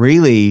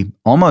really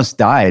almost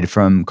died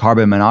from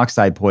carbon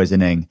monoxide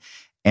poisoning.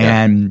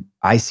 And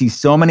I see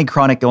so many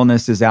chronic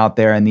illnesses out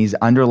there, and these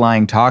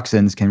underlying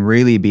toxins can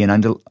really be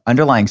an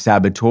underlying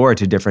saboteur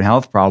to different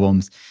health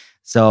problems.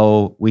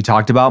 So we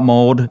talked about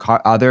mold.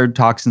 Other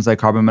toxins like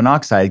carbon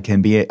monoxide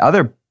can be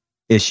other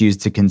issues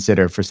to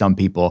consider for some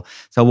people.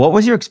 So what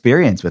was your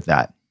experience with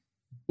that?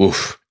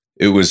 Oof.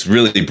 It was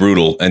really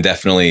brutal and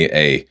definitely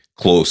a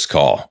close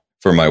call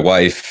for my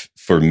wife,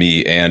 for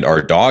me, and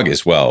our dog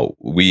as well.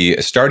 We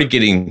started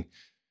getting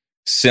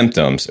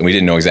symptoms and we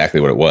didn't know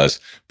exactly what it was,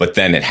 but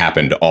then it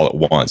happened all at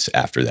once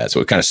after that. So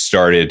it kind of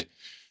started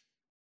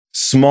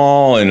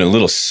small and a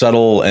little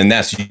subtle, and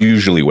that's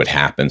usually what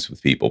happens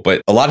with people.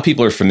 But a lot of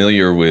people are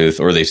familiar with,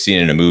 or they've seen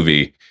in a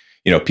movie,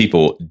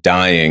 people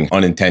dying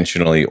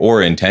unintentionally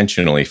or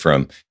intentionally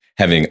from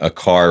having a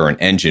car or an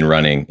engine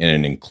running in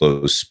an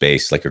enclosed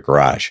space like a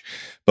garage.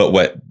 But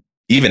what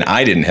even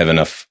I didn't have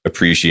enough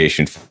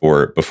appreciation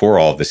for before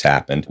all of this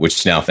happened,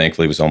 which now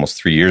thankfully was almost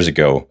 3 years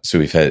ago. So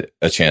we've had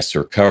a chance to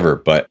recover.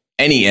 But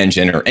any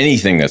engine or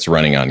anything that's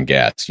running on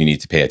gas, you need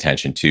to pay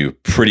attention to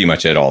pretty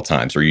much at all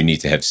times, or you need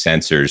to have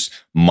sensors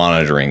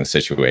monitoring the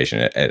situation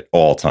at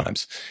all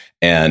times.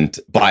 And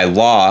by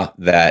law,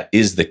 that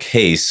is the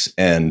case.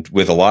 And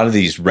with a lot of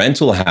these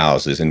rental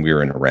houses, and we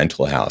were in a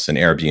rental house and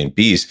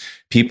Airbnbs,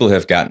 people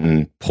have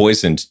gotten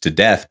poisoned to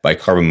death by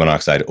carbon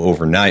monoxide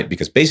overnight,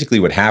 because basically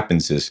what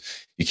happens is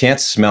you can't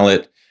smell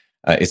it.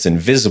 It's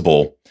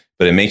invisible,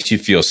 but it makes you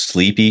feel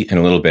sleepy and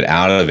a little bit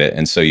out of it.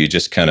 And so you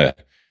just kind of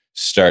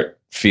start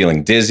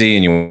feeling dizzy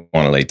and you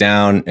want to lay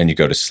down and you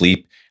go to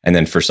sleep. And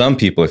then for some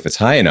people, if it's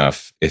high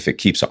enough, if it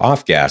keeps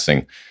off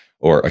gassing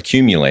or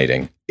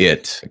accumulating,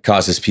 it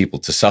causes people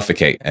to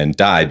suffocate and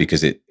die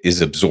because it is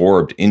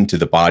absorbed into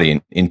the body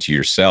and into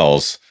your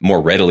cells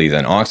more readily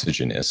than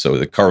oxygen is. So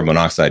the carbon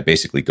monoxide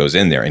basically goes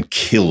in there and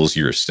kills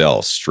your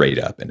cells straight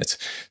up. And it's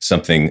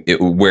something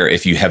where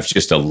if you have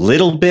just a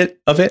little bit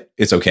of it,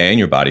 it's okay and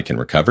your body can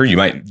recover. You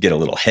might get a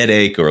little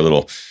headache or a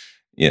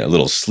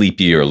little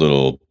sleepy or a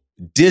little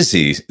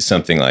dizzy,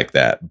 something like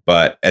that.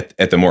 But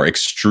at the more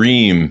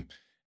extreme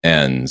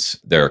ends,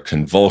 there are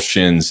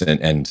convulsions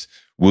and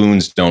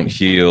wounds don't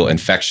heal,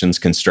 infections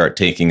can start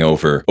taking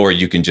over, or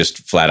you can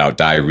just flat out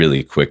die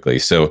really quickly.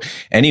 So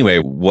anyway,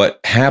 what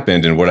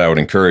happened, and what I would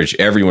encourage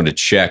everyone to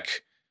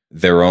check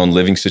their own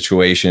living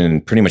situation,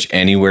 pretty much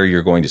anywhere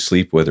you're going to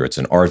sleep, whether it's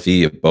an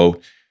RV, a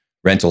boat,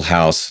 rental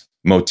house,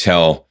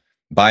 motel,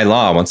 by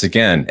law, once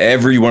again,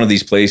 every one of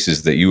these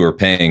places that you are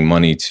paying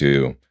money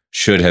to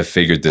should have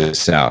figured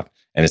this out.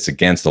 And it's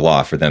against the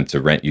law for them to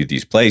rent you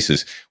these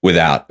places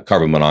without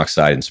carbon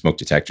monoxide and smoke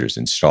detectors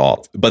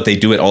installed. But they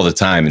do it all the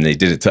time, and they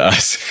did it to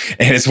us.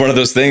 And it's one of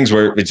those things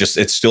where it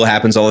still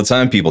happens all the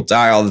time. People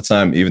die all the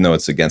time, even though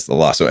it's against the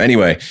law. So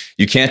anyway,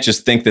 you can't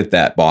just think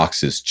that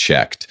box is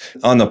checked.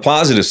 On the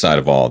positive side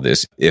of all of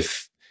this,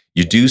 if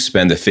you do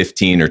spend the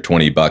 $15 or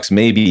 $20,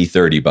 maybe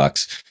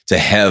 $30 to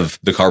have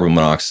the carbon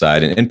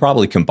monoxide and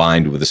probably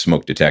combined with a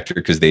smoke detector,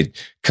 because they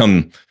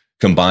come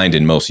combined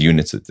in most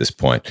units at this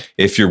point.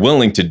 If you're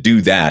willing to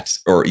do that,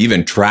 or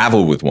even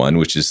travel with one,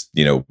 which is,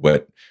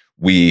 what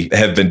we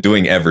have been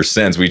doing ever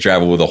since. We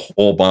travel with a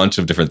whole bunch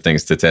of different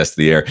things to test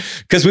the air,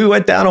 because we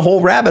went down a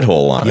whole rabbit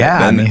hole on it.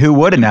 Yeah, I mean, who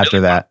wouldn't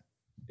after that?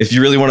 If you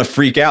really want to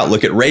freak out,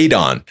 look at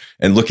radon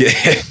and look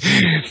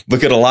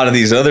at a lot of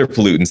these other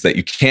pollutants that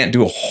you can't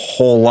do a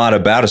whole lot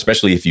about,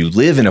 especially if you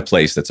live in a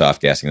place that's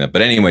off-gassing them.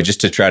 But anyway, just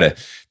to try to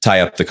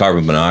tie up the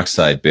carbon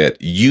monoxide bit,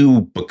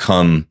 you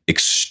become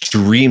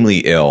extremely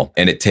ill,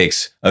 and it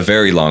takes a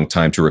very long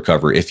time to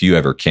recover if you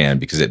ever can,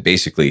 because it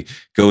basically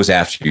goes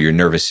after your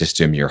nervous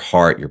system, your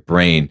heart, your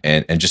brain,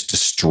 and just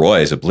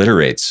destroys,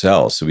 obliterates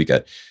cells. So we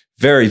got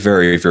very,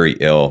 very, very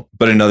ill.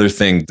 But another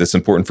thing that's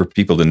important for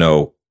people to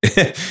know,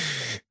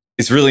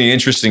 it's really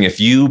interesting. If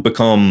you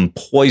become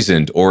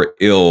poisoned or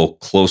ill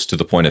close to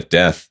the point of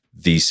death,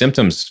 the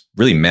symptoms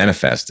really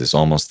manifest as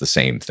almost the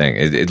same thing.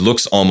 It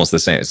looks almost the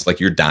same. It's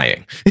like you're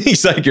dying.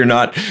 It's like you're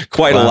not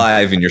quite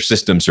alive and your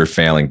systems are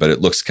failing, but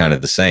it looks kind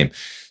of the same.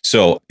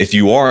 So if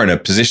you are in a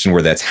position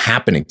where that's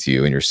happening to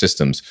you and your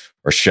systems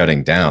are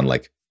shutting down,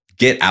 like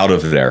get out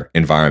of there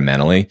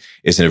environmentally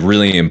is a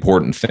really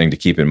important thing to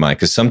keep in mind,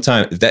 because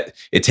sometimes that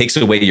it takes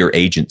away your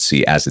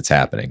agency as it's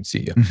happening to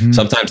you. Mm-hmm.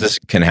 Sometimes this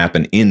can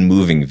happen in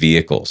moving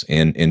vehicles,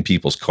 in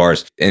people's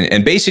cars.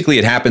 And basically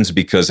it happens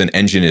because an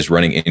engine is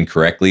running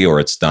incorrectly or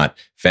it's not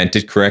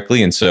vented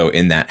correctly. And so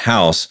in that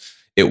house,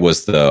 it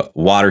was the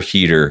water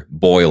heater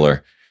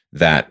boiler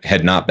that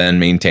had not been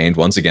maintained.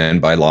 Once again,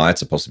 by law, it's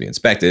supposed to be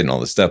inspected and all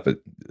this stuff, but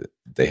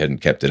they hadn't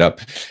kept it up.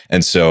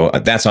 And so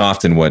that's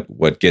often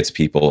what gets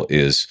people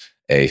is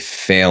a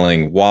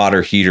failing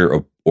water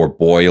heater or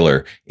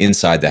boiler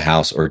inside the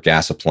house or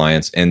gas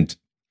appliance. And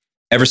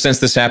ever since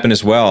this happened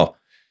as well,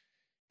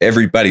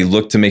 everybody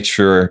look to make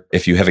sure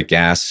if you have a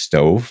gas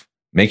stove,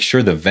 make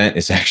sure the vent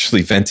is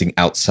actually venting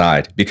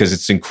outside, because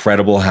it's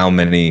incredible how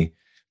many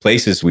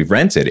places we've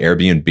rented,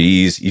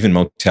 Airbnbs, even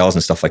motels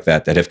and stuff like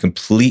that, that have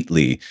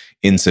completely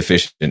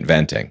insufficient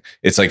venting.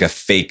 It's like a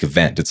fake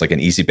vent. It's like an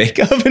easy bake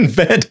oven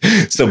vent.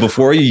 So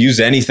before you use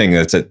anything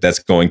that's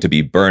going to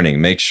be burning,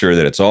 make sure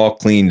that it's all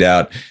cleaned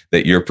out,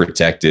 that you're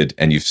protected,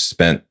 and you've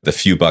spent the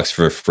few bucks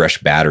for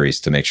fresh batteries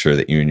to make sure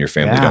that you and your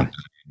family don't die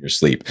in your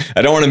sleep.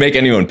 I don't want to make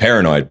anyone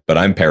paranoid, but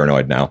I'm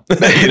paranoid now.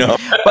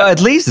 Well, at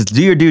least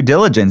do your due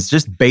diligence,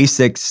 just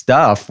basic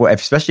stuff,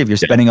 especially if you're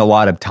spending a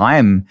lot of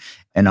time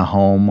in a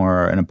home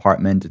or an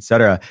apartment, et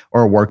cetera,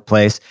 or a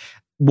workplace.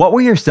 What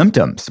were your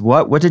symptoms?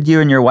 What did you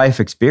and your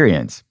wife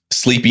experience?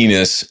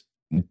 Sleepiness,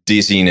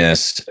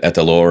 dizziness at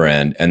the lower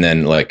end, and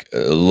then like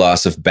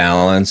loss of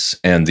balance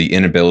and the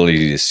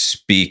inability to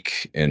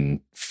speak in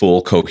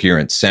full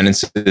coherent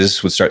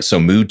sentences would start. So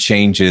mood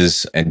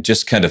changes and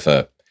just kind of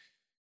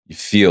you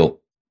feel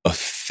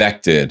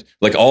affected,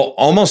 like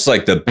almost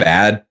like the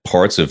bad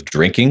parts of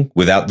drinking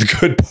without the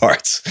good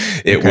parts.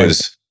 It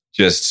was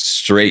just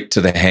straight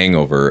to the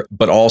hangover,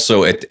 but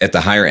also at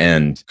the higher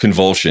end,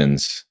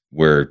 convulsions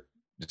were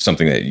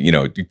something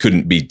that,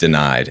 couldn't be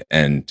denied.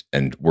 And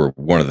were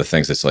one of the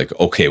things that's like,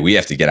 okay, we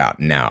have to get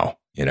out now,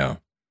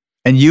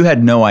 And you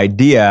had no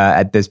idea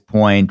at this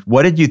point.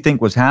 What did you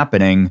think was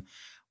happening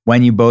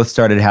when you both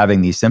started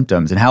having these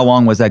symptoms? And how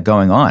long was that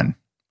going on?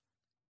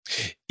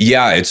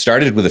 Yeah, it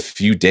started with a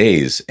few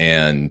days.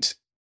 And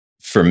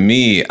for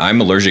me,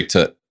 I'm allergic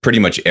to pretty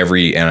much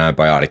every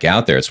antibiotic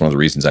out there. It's one of the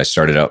reasons I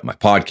started out my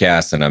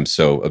podcast and I'm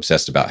so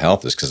obsessed about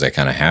health, is because I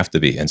kind of have to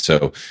be. And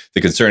so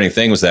the concerning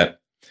thing was that,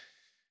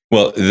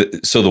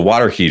 so the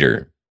water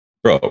heater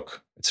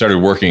broke. It started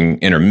working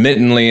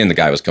intermittently and the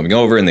guy was coming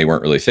over and they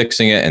weren't really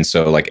fixing it. And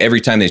so like every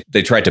time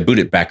they tried to boot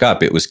it back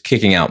up, it was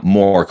kicking out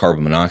more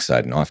carbon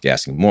monoxide and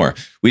off-gassing more.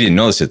 We didn't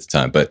know this at the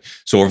time. But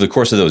so over the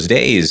course of those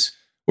days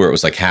where it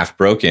was like half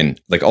broken,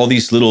 like all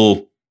these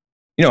little,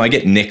 I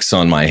get nicks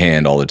on my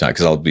hand all the time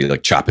because I'll be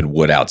like chopping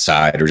wood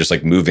outside or just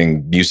like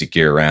moving music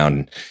gear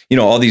around.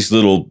 All these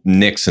little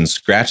nicks and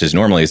scratches,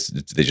 normally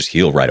they just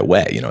heal right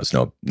away. It's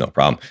no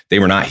problem. They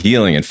were not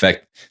healing. In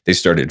fact, they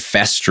started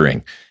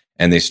festering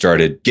and they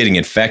started getting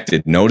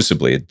infected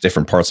noticeably at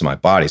different parts of my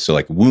body. So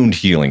like wound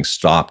healing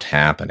stopped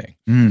happening.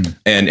 And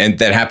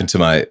that happened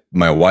to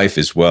my wife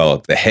as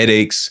well. The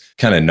headaches,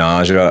 kind of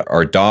nausea.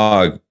 Our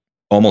dog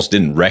almost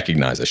didn't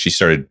recognize us. She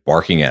started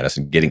barking at us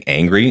and getting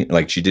angry.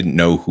 Like she didn't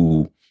know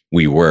who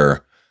we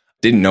were,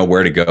 didn't know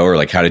where to go or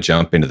like how to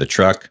jump into the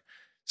truck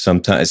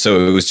sometimes.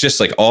 So it was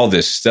just like all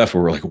this stuff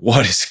where we're like,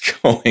 what is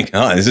going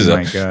on? This is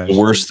the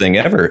worst thing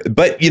ever.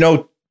 But,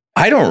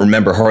 I don't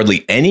remember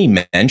hardly any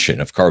mention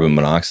of carbon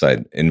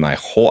monoxide in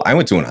I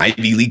went to an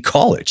Ivy League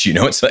college,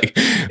 it's like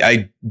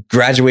I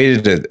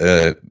graduated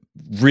a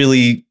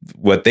really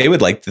what they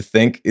would like to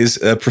think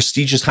is a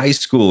prestigious high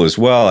school as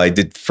well. I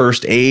did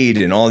first aid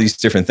and all these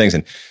different things.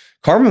 And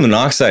carbon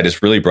monoxide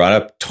is really brought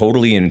up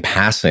totally in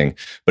passing.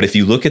 But if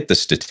you look at the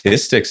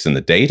statistics and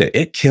the data,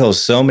 it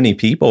kills so many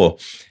people.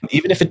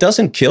 Even if it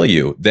doesn't kill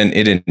you, then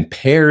it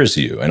impairs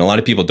you. And a lot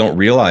of people don't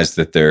realize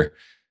that they're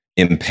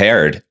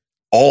impaired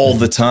all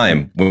the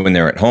time when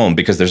they're at home,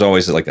 because there's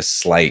always like a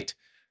slight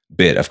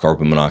bit of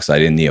carbon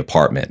monoxide in the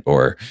apartment,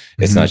 or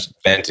it's not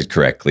vented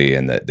correctly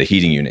and the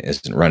heating unit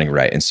isn't running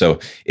right. And so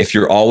if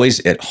you're always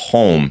at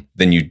home,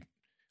 then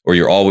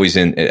you're always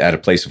at a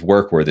place of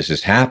work where this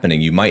is happening,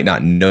 you might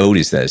not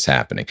notice that it's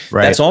happening.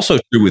 Right. That's also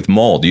true with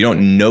mold. You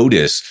don't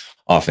notice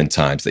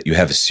oftentimes that you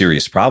have a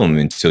serious problem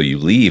until you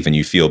leave and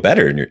you feel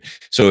better.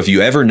 So if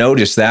you ever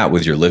notice that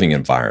with your living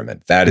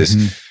environment, that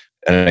is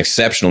an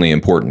exceptionally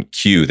important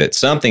cue that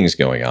something's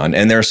going on.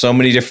 And there are so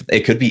many different,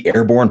 it could be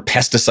airborne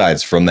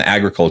pesticides from the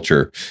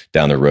agriculture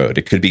down the road.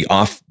 It could be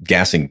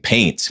off-gassing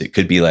paints. It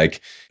could be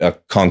like a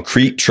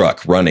concrete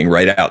truck running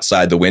right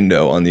outside the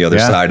window on the other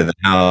side of the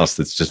house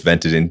that's just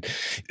vented in.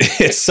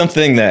 It's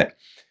something that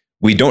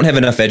we don't have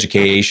enough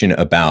education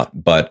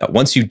about, but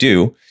once you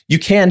do, you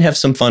can have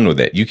some fun with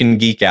it. You can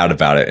geek out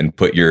about it and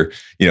put your,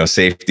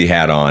 safety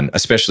hat on,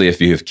 especially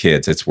if you have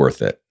kids. It's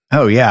worth it.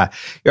 Oh, yeah.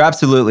 You're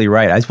absolutely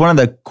right. It's one of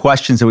the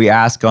questions that we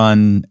ask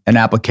on an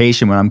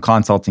application when I'm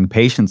consulting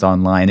patients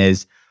online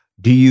is,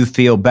 do you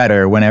feel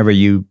better whenever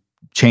you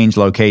change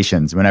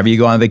locations. Whenever you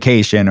go on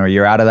vacation or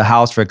you're out of the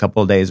house for a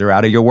couple of days or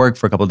out of your work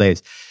for a couple of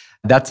days,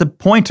 that's a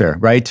pointer,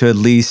 right? To at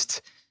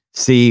least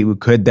see,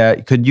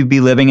 could you be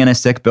living in a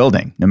sick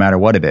building, no matter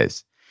what it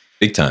is?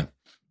 Big time.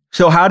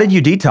 So how did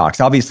you detox?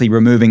 Obviously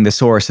removing the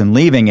source and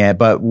leaving it,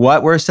 but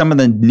what were some of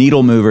the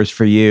needle movers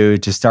for you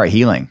to start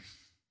healing?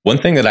 One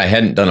thing that I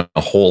hadn't done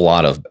a whole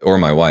lot of, or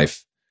my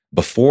wife,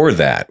 before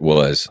that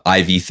was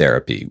IV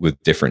therapy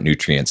with different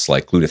nutrients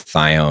like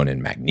glutathione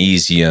and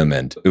magnesium.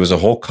 And it was a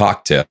whole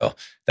cocktail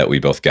that we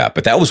both got.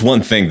 But that was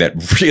one thing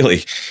that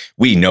really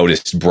we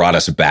noticed brought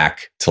us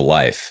back to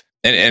life.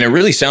 And it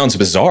really sounds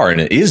bizarre,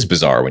 and it is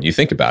bizarre when you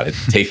think about it,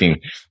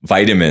 taking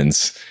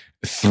vitamins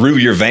through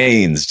your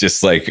veins,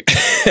 just like,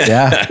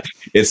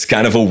 it's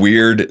kind of a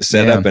weird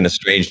setup and a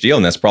strange deal.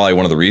 And that's probably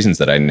one of the reasons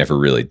that I never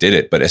really did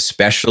it. But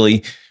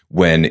especially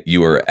when you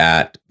were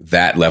at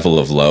that level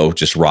of low,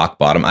 just rock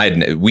bottom,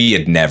 we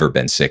had never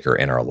been sicker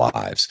in our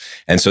lives.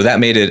 And so that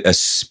made it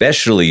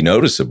especially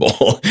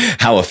noticeable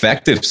how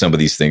effective some of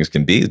these things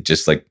can be,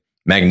 just like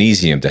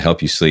magnesium to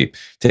help you sleep,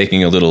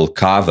 taking a little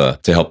kava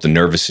to help the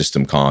nervous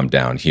system calm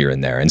down here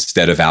and there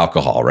instead of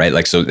alcohol, right?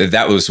 Like, so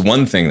that was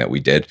one thing that we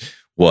did,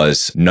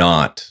 was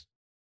not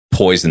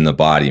poison the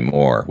body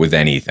more with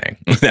anything.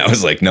 That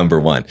was like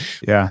number one.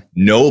 Yeah.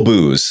 No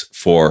booze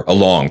for a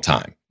long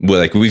time.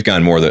 Like, we've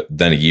gone more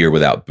than a year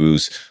without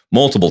booze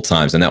multiple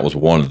times. And that was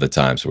one of the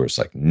times where it's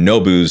like no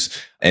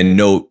booze and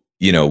no,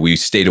 we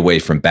stayed away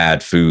from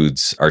bad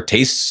foods. Our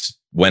tastes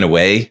went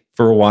away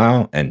for a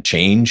while and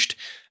changed.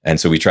 And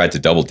so we tried to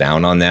double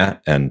down on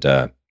that. And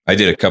I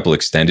did a couple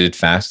extended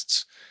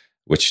fasts,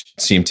 which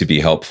seemed to be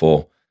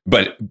helpful.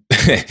 But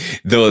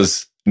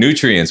those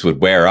nutrients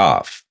would wear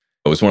off.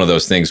 It was one of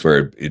those things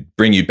where it'd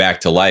bring you back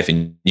to life,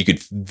 and you could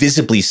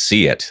visibly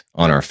see it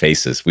on our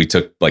faces. We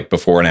took like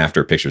before and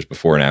after pictures,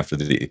 before and after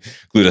the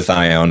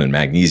glutathione and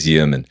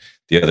magnesium and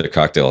the other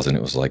cocktails. And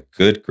it was like,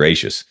 good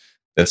gracious,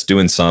 that's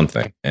doing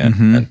something.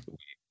 And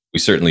we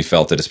certainly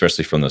felt it,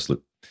 especially from those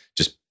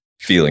just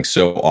feeling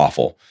so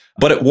awful.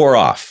 But it wore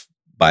off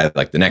by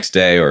like the next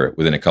day or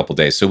within a couple of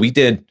days. So we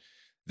did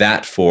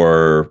that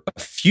for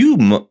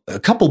a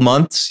couple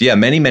months. Yeah,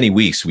 many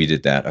weeks we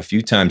did that a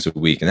few times a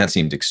week. And that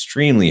seemed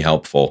extremely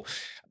helpful.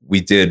 We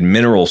did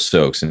mineral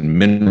soaks and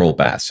mineral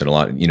baths. And a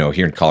lot,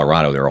 here in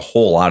Colorado, there are a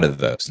whole lot of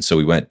those. And so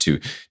we went to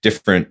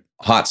different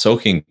hot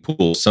soaking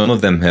pools. Some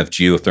of them have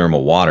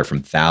geothermal water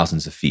from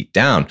thousands of feet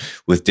down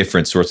with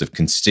different sorts of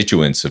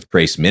constituents of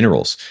trace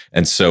minerals.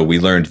 And so we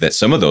learned that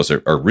some of those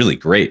are really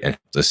great and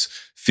helped us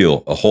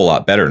feel a whole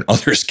lot better, and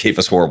others gave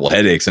us horrible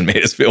headaches and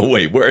made us feel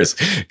way worse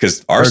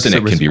because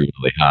arsenic can be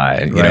really high,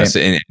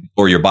 and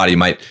or your body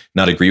might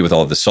not agree with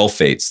all of the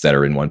sulfates that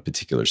are in one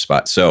particular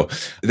spot. So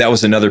that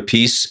was another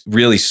piece,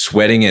 really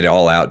sweating it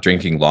all out,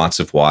 drinking lots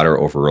of water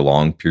over a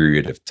long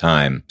period of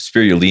time.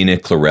 Spirulina,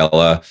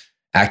 chlorella,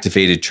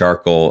 activated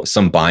charcoal,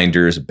 some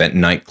binders,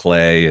 bentonite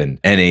clay, and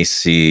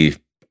NaC,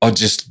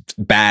 just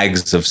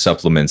bags of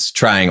supplements,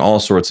 trying all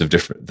sorts of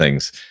different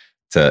things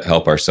to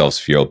help ourselves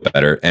feel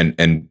better.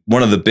 And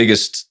one of the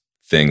biggest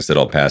things that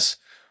I'll pass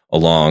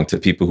along to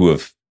people who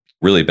have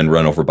really been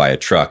run over by a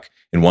truck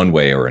in one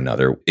way or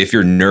another, if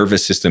your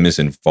nervous system is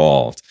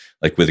involved,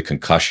 like with a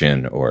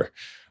concussion or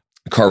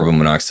carbon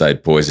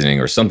monoxide poisoning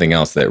or something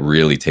else that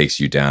really takes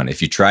you down,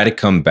 if you try to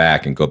come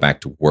back and go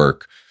back to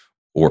work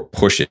or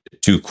push it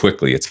too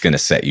quickly, it's going to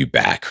set you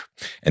back.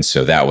 And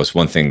so that was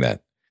one thing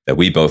that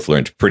we both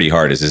learned pretty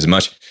hard, is as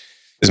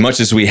much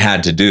as we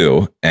had to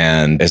do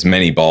and as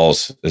many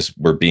balls as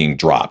were being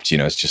dropped,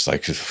 it's just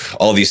like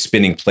all these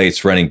spinning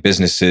plates, running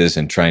businesses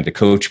and trying to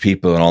coach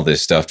people and all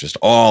this stuff, just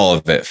all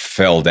of it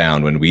fell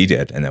down when we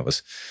did. And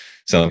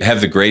so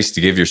have the grace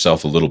to give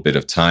yourself a little bit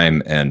of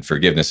time and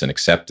forgiveness and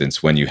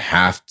acceptance when you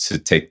have to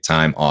take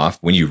time off.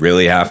 When you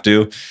really have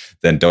to,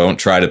 then don't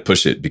try to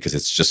push it, because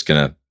it's just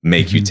going to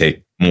make you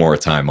take more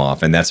time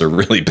off. And that's a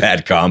really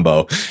bad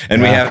combo.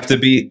 And we have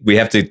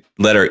to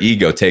let our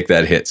ego take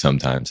that hit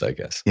sometimes, I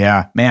guess.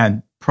 Yeah,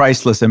 man,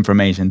 priceless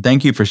information.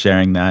 Thank you for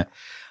sharing that.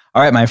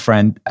 All right, my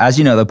friend, as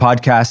you know, the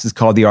podcast is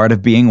called The Art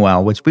of Being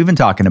Well, which we've been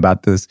talking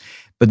about this,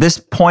 but this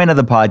point of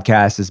the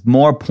podcast is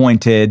more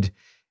pointed.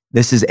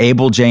 This is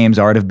Abel James'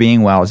 Art of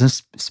Being Well.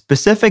 There's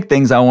specific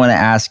things I want to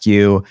ask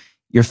you,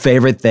 your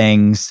favorite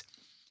things.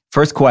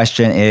 First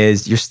question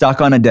is, you're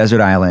stuck on a desert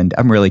island.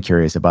 I'm really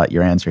curious about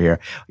your answer here.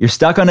 You're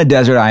stuck on a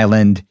desert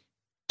island,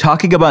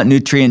 talking about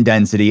nutrient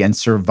density and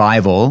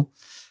survival.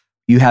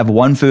 You have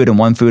one food and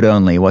one food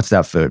only. What's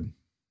that food?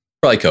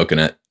 Probably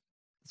coconut.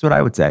 That's what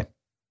I would say.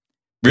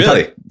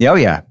 Really? Oh,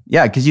 yeah.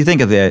 Yeah, because you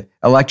think of the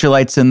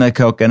electrolytes in the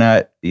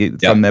coconut,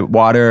 from the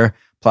water,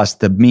 plus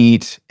the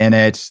meat in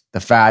it, the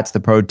fats,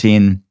 the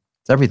protein,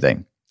 it's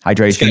everything.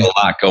 Hydration. It's got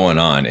a lot going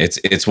on.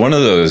 It's one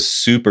of those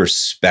super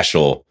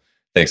special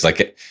things.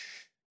 Like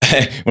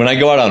when I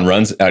go out on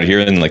runs out here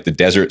in like the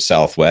desert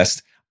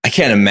Southwest, I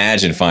can't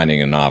imagine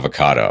finding an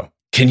avocado.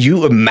 Can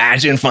you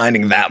imagine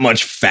finding that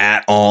much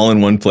fat all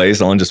in one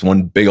place, all in just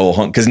one big old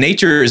hunk? Because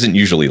nature isn't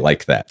usually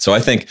like that. So I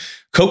think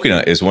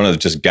coconut is one of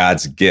just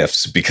God's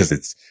gifts, because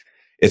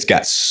it's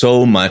got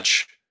so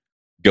much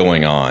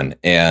going on,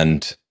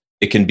 and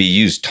it can be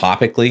used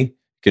topically,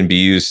 can be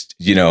used,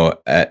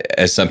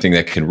 as something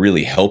that can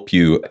really help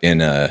you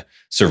in a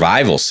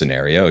survival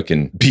scenario. It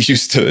can be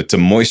used to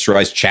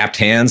moisturize chapped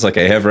hands like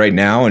I have right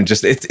now. And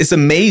just, it's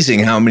amazing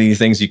how many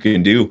things you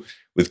can do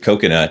with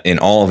coconut in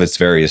all of its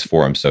various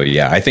forms. So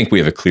yeah, I think we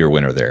have a clear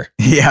winner there.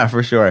 Yeah,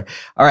 for sure.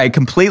 All right,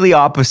 completely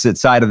opposite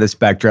side of the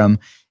spectrum.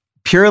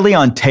 Purely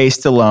on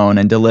taste alone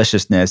and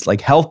deliciousness,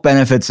 like health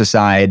benefits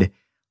aside,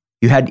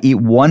 you had to eat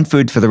one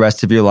food for the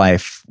rest of your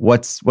life.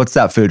 What's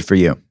that food for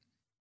you?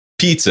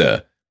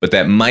 Pizza, but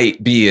that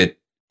might be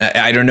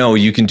I don't know.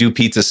 You can do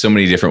pizza so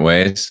many different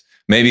ways.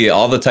 Maybe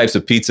all the types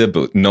of pizza,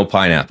 but no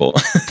pineapple.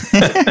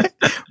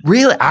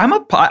 Really? I'm a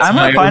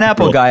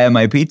pineapple guy on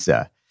my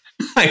pizza.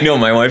 I know,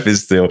 my wife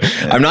is too.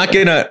 I'm not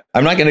gonna,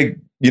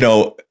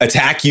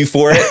 attack you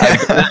for it.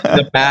 In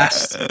the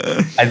past,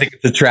 I think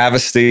it's a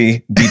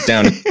travesty deep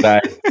down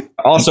inside.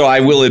 Also, I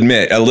will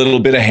admit, a little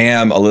bit of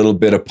ham, a little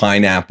bit of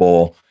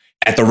pineapple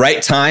at the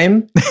right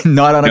time.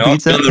 Not on a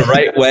pizza? Done the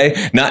right way.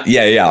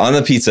 On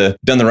the pizza,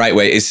 done the right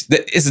way.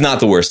 It's not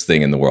the worst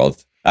thing in the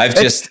world. I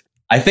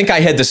think I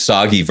had the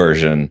soggy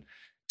version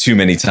too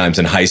many times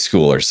in high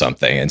school or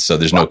something. And so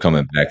there's no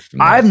coming back from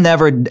that. I've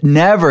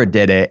never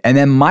did it. And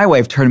then my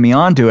wife turned me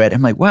on to it.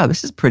 I'm like, wow,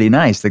 this is pretty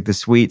nice. Like the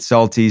sweet,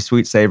 salty,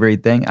 sweet, savory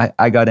thing.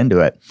 I got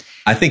into it.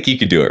 I think you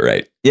could do it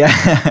right.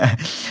 Yeah.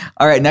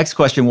 All right. Next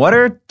question. What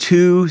are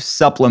 2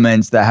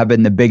 supplements that have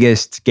been the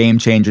biggest game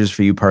changers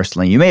for you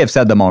personally? You may have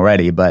said them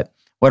already, but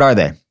what are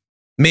they?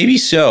 Maybe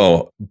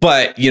so.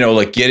 But,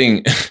 like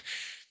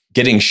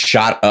getting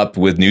shot up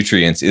with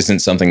nutrients isn't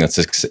something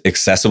that's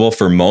accessible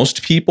for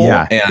most people.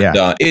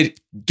 It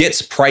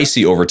gets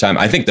pricey over time.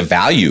 I think the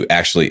value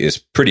actually is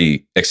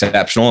pretty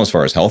exceptional as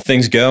far as health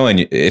things go.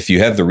 And if you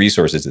have the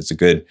resources, it's a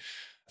good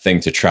thing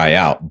to try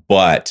out.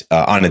 But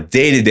on a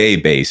day-to-day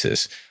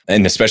basis,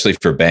 and especially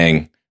for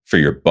bang for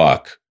your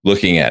buck,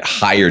 looking at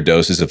higher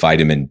doses of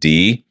vitamin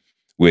D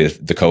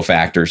with the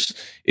cofactors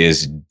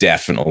is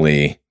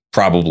definitely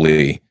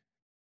probably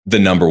the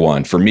number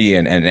one for me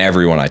and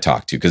everyone I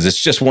talk to, because it's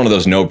just one of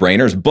those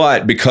no-brainers.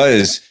 But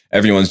because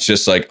everyone's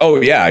just like, oh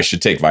yeah, I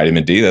should take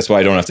vitamin D, that's why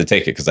I don't have to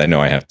take it, because I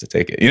know I have to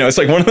take it. It's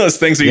like one of those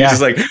things where you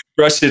just like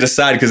brush it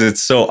aside because it's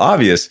so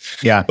obvious.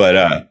 Yeah.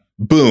 But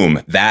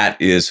boom,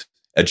 that is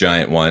a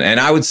giant one.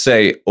 And I would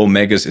say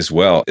omegas as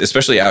well,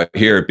 especially out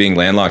here being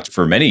landlocked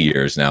for many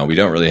years now. We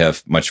don't really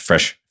have much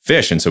fresh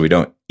fish, and so we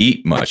don't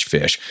eat much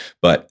fish.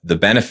 But the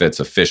benefits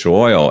of fish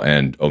oil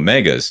and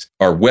omegas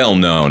are well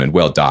known and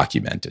well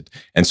documented.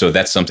 And so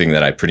that's something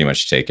that I pretty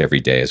much take every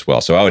day as well.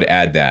 So I would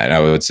add that. And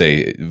I would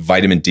say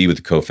vitamin D with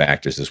the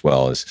cofactors as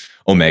well as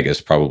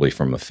omegas, probably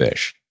from a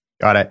fish.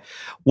 Got it.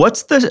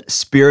 What's the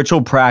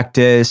spiritual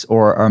practice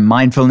or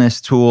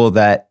mindfulness tool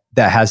that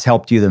has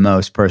helped you the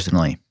most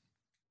personally?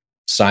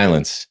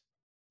 Silence.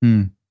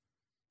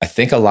 I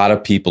think a lot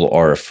of people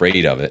are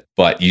afraid of it,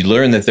 but you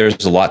learn that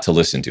there's a lot to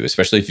listen to,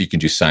 especially if you can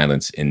do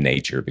silence in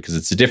nature, because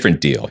it's a different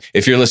deal.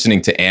 If you're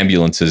listening to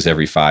ambulances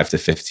every 5 to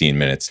 15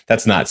 minutes,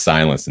 that's not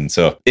silence. And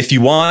so if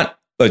you want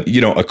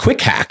a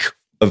quick hack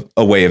of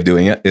a way of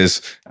doing it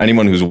is,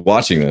 anyone who's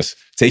watching this,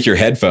 take your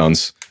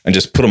headphones and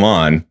just put them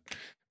on,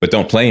 but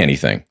don't play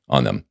anything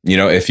on them.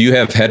 If you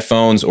have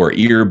headphones or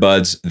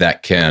earbuds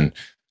that can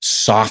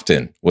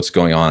soften what's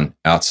going on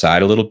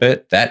outside a little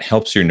bit, that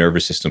helps your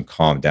nervous system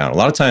calm down. A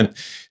lot of times,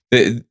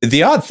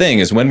 the odd thing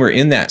is when we're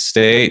in that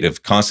state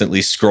of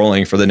constantly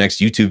scrolling for the next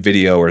YouTube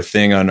video or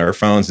thing on our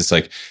phones, it's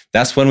like,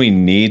 that's when we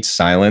need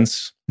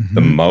silence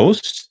the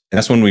most. And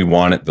that's when we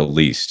want it the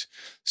least.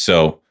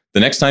 So the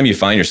next time you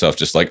find yourself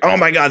just like, oh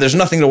my God, there's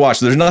nothing to watch,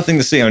 there's nothing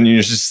to see, and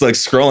you're just like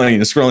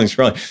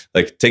scrolling,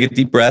 like take a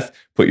deep breath,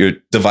 put your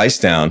device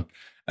down,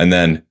 and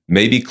then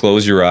maybe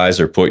close your eyes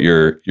or put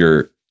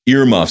your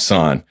earmuffs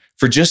on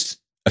for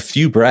just a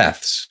few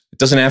breaths. It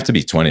doesn't have to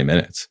be 20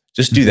 minutes.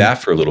 Just do that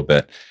for a little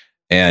bit.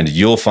 And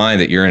you'll find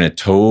that you're in a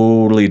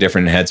totally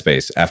different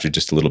headspace after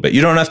just a little bit.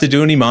 You don't have to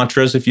do any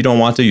mantras if you don't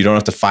want to. You don't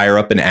have to fire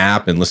up an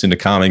app and listen to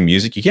calming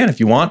music. You can if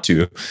you want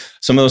to.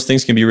 Some of those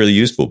things can be really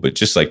useful, but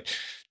just like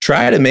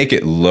try to make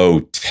it low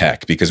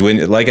tech, because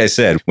like I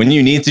said, when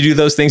you need to do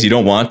those things, you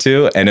don't want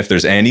to. And if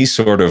there's any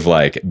sort of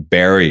like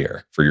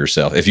barrier for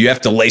yourself, if you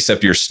have to lace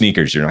up your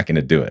sneakers, you're not going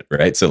to do it,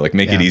 right? So like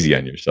make it easy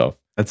on yourself.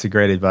 That's a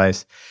great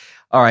advice.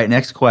 All right.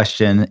 Next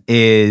question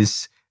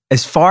is,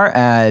 as far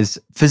as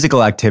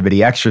physical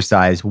activity,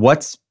 exercise,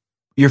 what's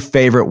your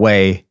favorite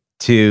way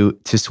to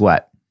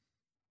sweat?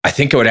 I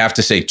think I would have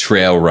to say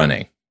trail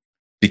running,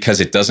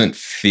 because it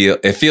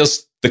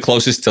feels the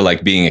closest to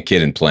like being a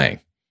kid and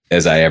playing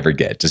as I ever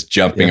get, just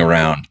jumping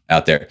around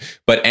out there.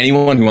 But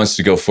anyone who wants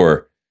to go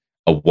for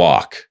a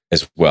walk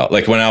as well,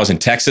 like when I was in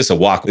Texas, a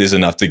walk is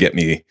enough to get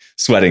me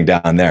sweating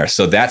down there.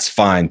 So that's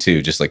fine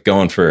too. Just like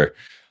going for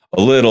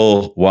a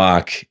little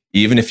walk,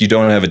 even if you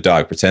don't have a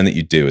dog, pretend that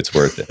you do. It's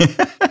worth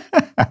it.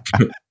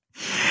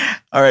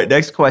 All right,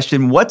 next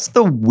question. What's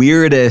the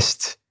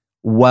weirdest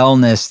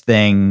wellness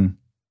thing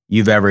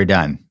you've ever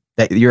done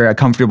that you're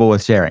comfortable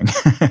with sharing?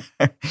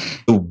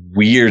 The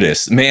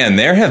weirdest? Man,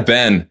 there have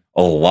been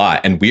a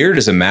lot. And weird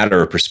is a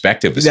matter of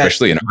perspective,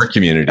 especially in our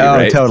community,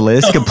 right? Totally.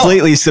 It's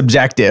completely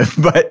subjective,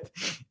 but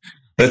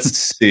let's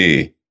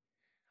see.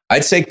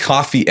 I'd say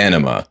coffee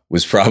enema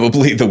was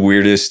probably the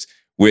weirdest,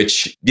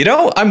 which,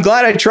 I'm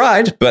glad I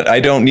tried, but I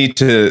don't need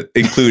to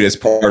include as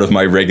part of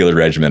my regular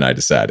regimen, I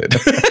decided.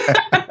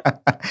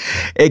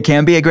 It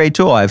can be a great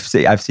tool. I've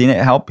seen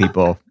it help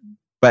people.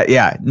 But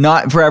yeah,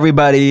 not for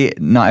everybody.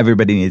 Not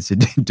everybody needs to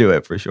do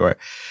it for sure.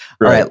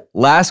 Right. All right.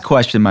 Last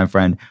question, my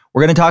friend.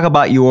 We're going to talk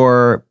about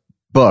your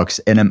books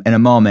in a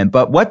moment.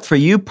 But what for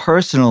you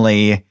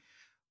personally,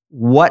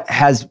 what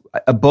has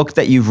a book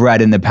that you've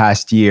read in the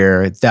past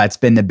year that's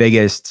been the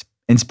biggest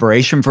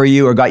inspiration for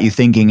you or got you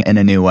thinking in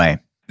a new way?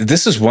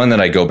 This is one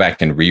that I go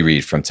back and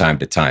reread from time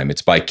to time.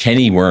 It's by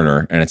Kenny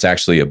Werner, and it's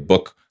actually a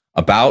book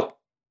about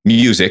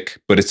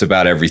music, but it's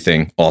about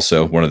everything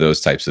also, one of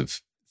those types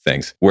of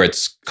things, where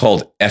it's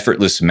called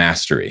Effortless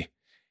Mastery.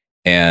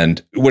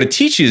 And what it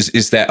teaches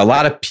is that a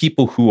lot of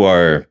people who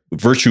are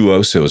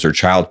virtuosos or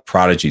child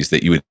prodigies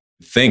that you would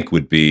think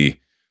they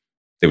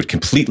would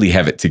completely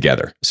have it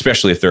together,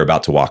 especially if they're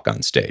about to walk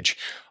on stage,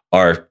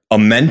 are a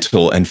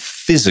mental and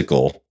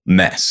physical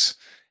mess.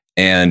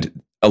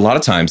 And a lot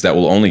of times that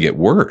will only get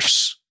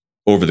worse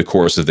over the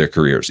course of their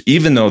careers.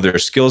 Even though their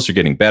skills are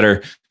getting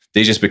better,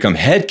 they just become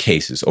head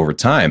cases over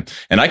time.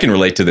 And I can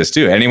relate to this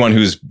too. Anyone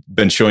who's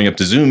been showing up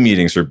to Zoom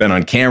meetings or been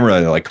on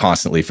camera like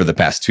constantly for the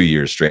past 2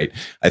 years straight,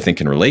 I think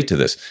can relate to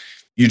this.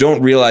 You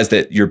don't realize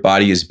that your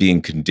body is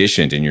being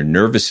conditioned and your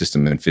nervous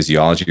system and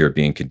physiology are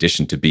being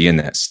conditioned to be in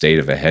that state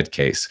of a head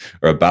case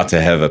or about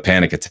to have a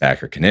panic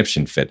attack or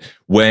conniption fit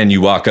when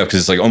you walk up, because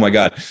it's like, oh my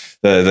God,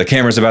 the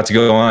camera's about to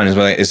go on.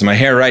 Is my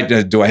hair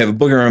right? Do I have a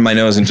booger on my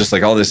nose? And just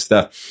like all this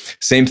stuff.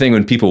 Same thing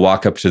when people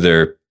walk up to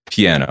their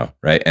piano,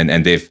 right? And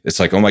it's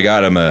like, oh my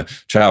God, I'm a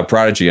child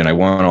prodigy and I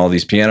won all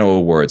these piano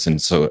awards. And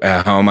so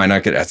how am I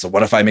not good? So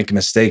what if I make a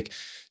mistake?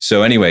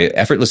 So anyway,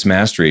 Effortless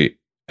Mastery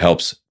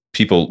helps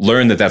people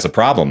learn that that's a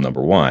problem,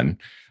 number one.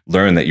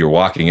 Learn that you're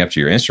walking up to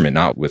your instrument,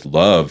 not with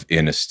love,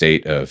 in a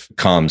state of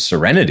calm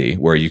serenity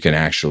where you can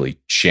actually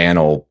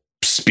channel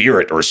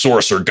spirit or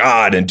source or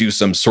God and do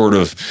some sort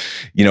of,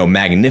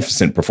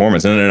 magnificent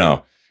performance.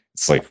 No.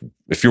 It's like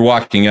if you're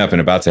walking up and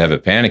about to have a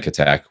panic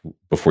attack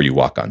before you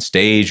walk on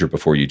stage or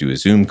before you do a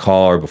Zoom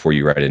call or before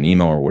you write an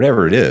email or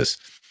whatever it is,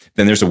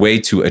 then there's a way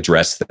to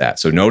address that.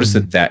 So notice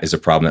that is a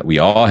problem that we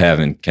all have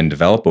and can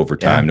develop over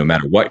time, no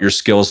matter what your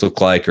skills look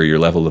like or your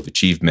level of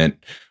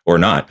achievement or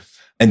not.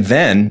 And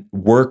then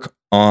work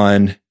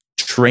on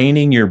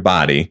training your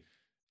body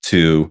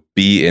to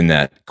be in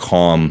that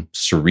calm,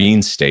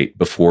 serene state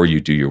before you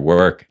do your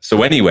work.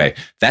 So anyway,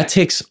 that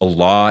takes a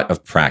lot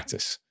of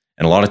practice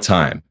and a lot of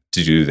time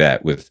to do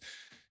that with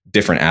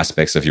different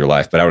aspects of your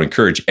life. But I would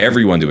encourage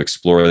everyone to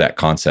explore that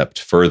concept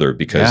further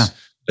because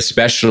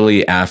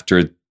especially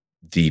after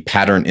the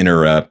pattern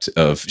interrupt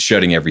of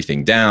shutting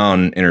everything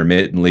down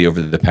intermittently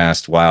over the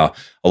past while,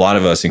 a lot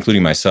of us,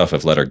 including myself,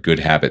 have let our good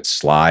habits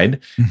slide.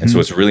 And so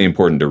it's really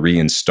important to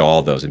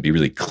reinstall those and be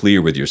really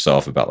clear with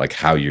yourself about like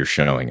how you're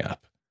showing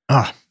up.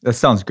 Oh, that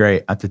sounds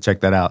great. I have to check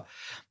that out.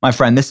 My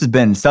friend, this has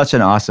been such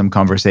an awesome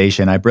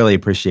conversation. I really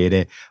appreciate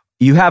it.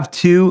 You have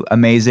two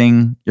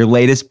amazing, your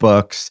latest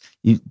books.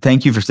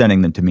 Thank you for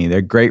sending them to me.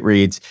 They're great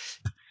reads.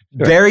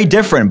 Sure. Very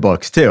different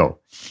books too.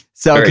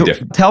 So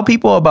tell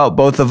people about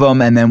both of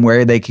them and then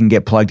where they can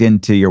get plugged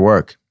into your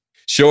work.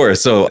 Sure.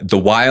 So The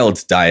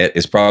Wild Diet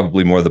is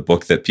probably more the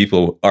book that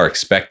people are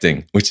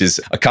expecting, which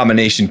is a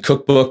combination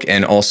cookbook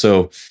and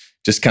also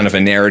just kind of a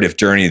narrative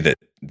journey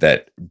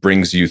that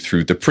brings you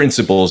through the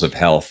principles of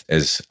health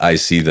as I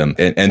see them.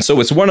 And so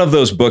it's one of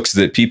those books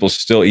that people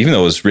still, even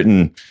though it was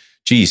written,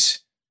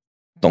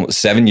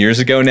 7 years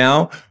ago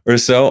now or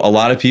so, a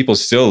lot of people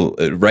still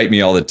write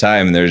me all the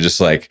time and they're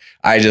just like,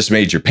 I just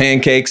made your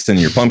pancakes and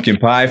your pumpkin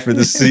pie for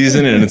this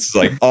season. And it's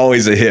like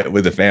always a hit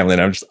with the family.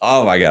 And I'm just,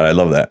 oh my God, I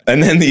love that.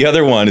 And then the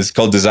other one is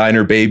called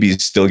Designer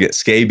Babies Still Get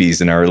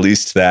Scabies. And I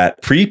released that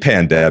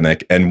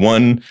pre-pandemic. And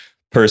one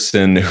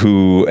person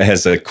who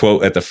has a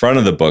quote at the front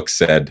of the book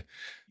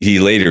he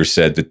later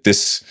said that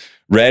this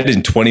read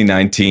in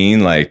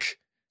 2019, like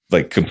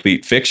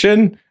complete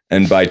fiction.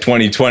 And by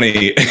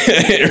 2020,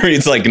 it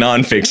reads like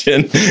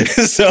nonfiction.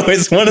 So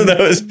it's one of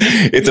those,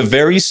 it's a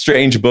very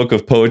strange book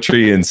of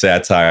poetry and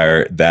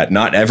satire that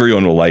not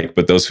everyone will like,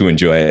 but those who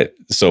enjoy it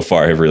so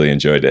far have really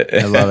enjoyed it.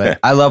 I love it.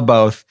 I love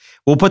both.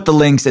 We'll put the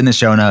links in the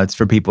show notes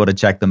for people to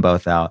check them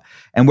both out.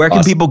 And where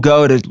can people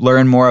go to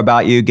learn more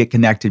about you, get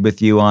connected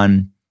with you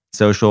on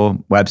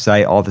social,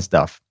 website, all the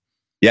stuff?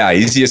 Yeah,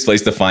 easiest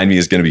place to find me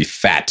is going to be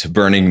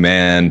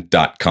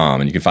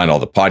fatburningman.com. And you can find all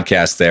the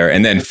podcasts there.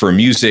 And then for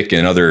music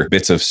and other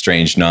bits of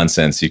strange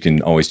nonsense, you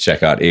can always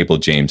check out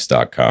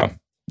abeljames.com.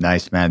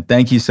 Nice, man.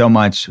 Thank you so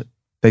much.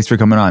 Thanks for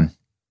coming on.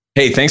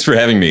 Hey, thanks for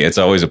having me. It's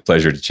always a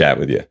pleasure to chat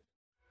with you.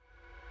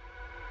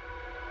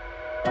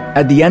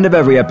 At the end of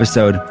every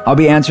episode, I'll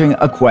be answering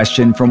a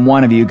question from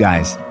one of you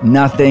guys.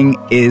 Nothing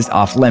is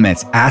off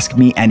limits. Ask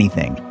me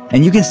anything.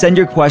 And you can send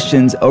your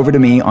questions over to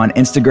me on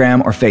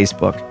Instagram or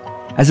Facebook.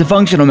 As a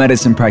functional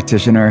medicine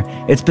practitioner,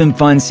 it's been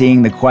fun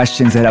seeing the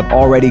questions that have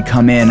already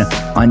come in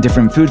on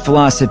different food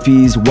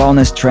philosophies,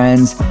 wellness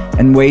trends,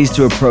 and ways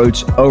to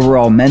approach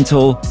overall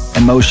mental,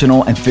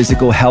 emotional, and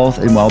physical health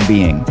and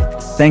well-being.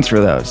 Thanks for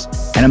those,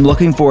 and I'm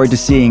looking forward to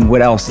seeing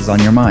what else is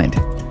on your mind.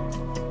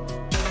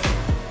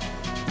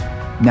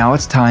 Now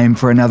it's time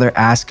for another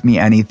Ask Me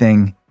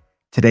Anything.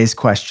 Today's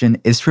question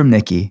is from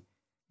Nikki.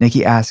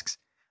 Nikki asks,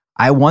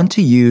 I want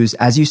to use,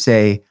 as you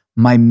say,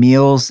 my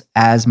meals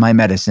as my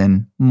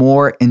medicine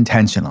more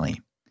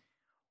intentionally.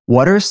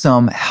 What are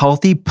some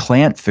healthy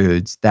plant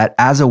foods that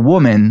as a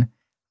woman,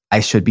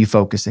 I should be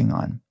focusing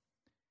on?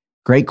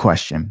 Great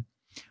question.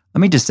 Let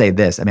me just say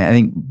this. I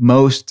think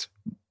most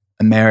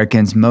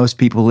Americans, most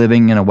people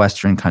living in a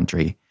Western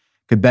country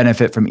could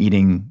benefit from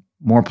eating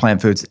more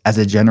plant foods as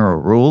a general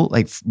rule,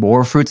 like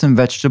more fruits and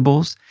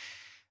vegetables,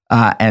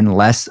 and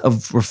less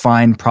of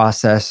refined,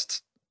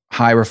 processed,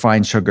 high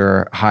refined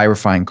sugar, high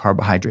refined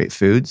carbohydrate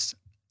foods.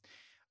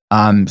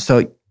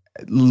 So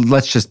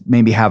let's just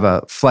maybe have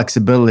a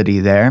flexibility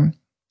there.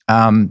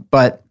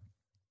 But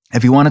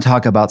if you want to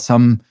talk about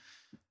some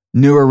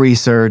newer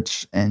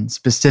research and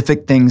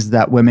specific things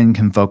that women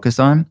can focus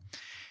on,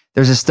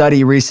 there's a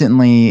study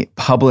recently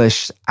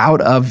published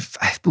out of,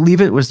 I believe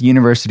it was the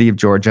University of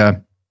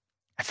Georgia.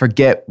 I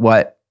forget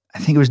what, I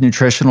think it was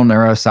Nutritional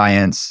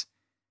Neuroscience.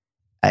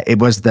 It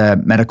was the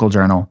medical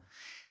journal.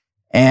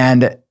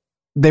 And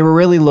they were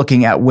really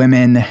looking at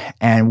women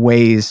and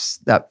ways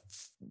that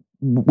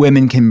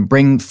women can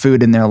bring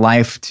food in their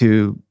life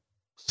to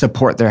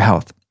support their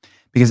health.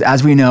 Because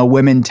as we know,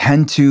 women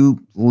tend to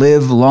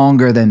live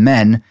longer than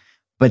men,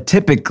 but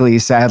typically,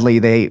 sadly,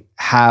 they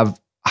have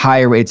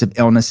higher rates of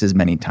illnesses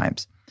many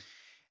times.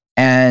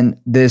 And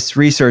this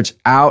research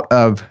out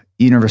of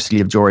University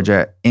of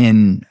Georgia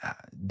in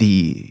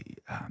the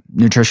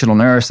Nutritional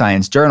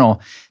Neuroscience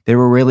Journal, they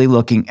were really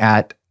looking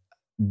at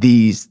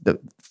the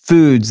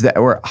foods that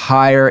were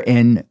higher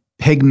in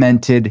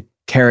pigmented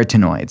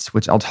carotenoids,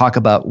 which I'll talk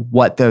about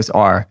what those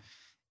are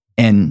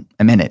in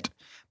a minute.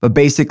 But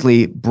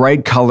basically,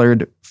 bright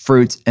colored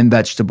fruits and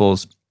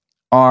vegetables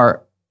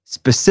are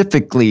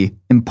specifically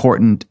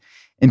important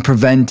in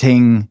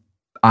preventing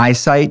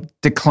eyesight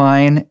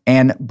decline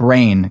and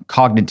brain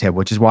cognitive,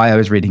 which is why I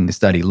was reading the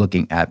study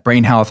looking at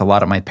brain health. A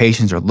lot of my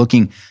patients are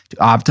looking to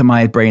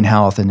optimize brain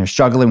health, and they're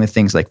struggling with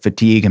things like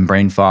fatigue and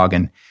brain fog.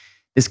 And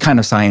this kind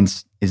of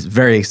science is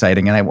very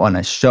exciting. And I want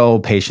to show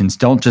patients,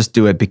 don't just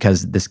do it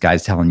because this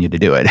guy's telling you to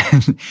do it.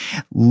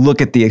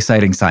 Look at the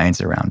exciting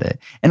science around it.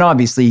 And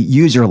obviously,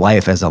 use your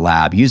life as a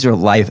lab. Use your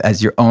life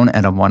as your own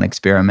N-of-1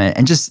 experiment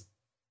and just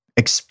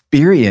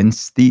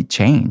experience the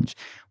change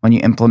when you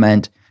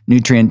implement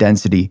nutrient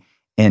density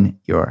in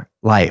your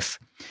life.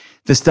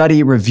 The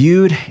study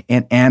reviewed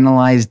and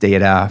analyzed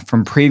data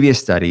from previous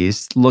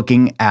studies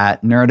looking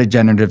at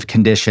neurodegenerative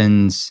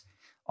conditions,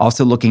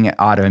 also looking at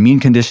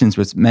autoimmune conditions,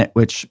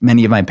 which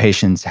many of my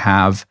patients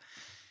have.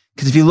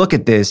 Because if you look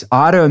at this,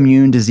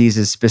 autoimmune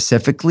diseases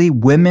specifically,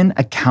 women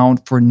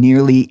account for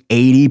nearly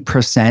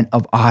 80%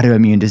 of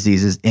autoimmune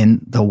diseases in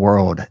the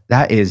world.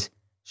 That is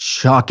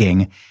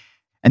shocking.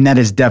 And that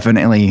is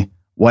definitely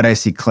what I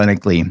see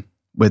clinically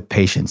with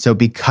patients. So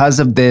because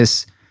of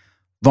this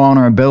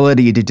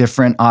vulnerability to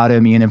different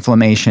autoimmune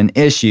inflammation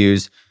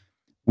issues,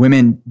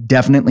 women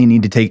definitely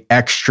need to take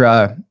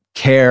extra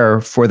care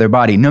for their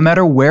body, no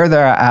matter where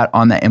they're at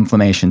on the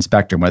inflammation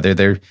spectrum, whether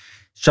they're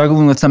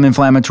struggling with some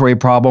inflammatory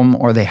problem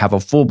or they have a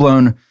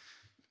full-blown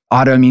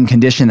autoimmune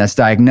condition that's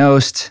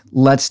diagnosed.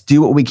 Let's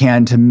do what we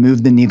can to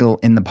move the needle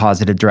in the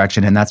positive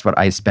direction. And that's what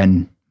I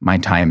spend my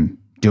time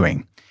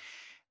doing.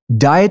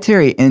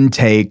 Dietary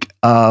intake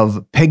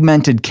of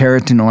pigmented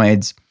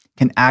carotenoids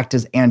can act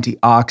as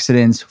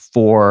antioxidants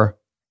for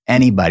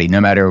anybody,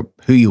 no matter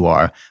who you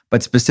are,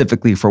 but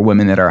specifically for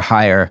women that are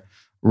higher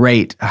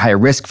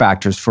risk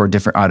factors for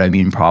different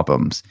autoimmune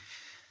problems.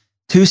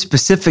 Two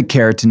specific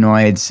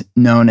carotenoids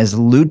known as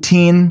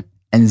lutein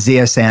and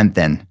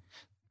zeaxanthin.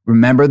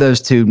 Remember those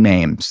two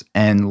names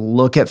and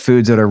look at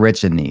foods that are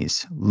rich in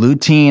these.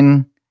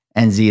 Lutein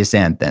and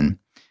zeaxanthin.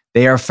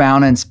 They are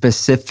found in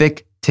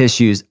specific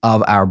tissues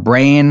of our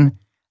brain,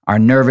 our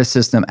nervous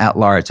system at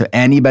large. So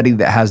anybody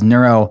that has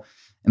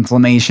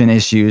neuroinflammation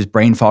issues,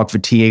 brain fog,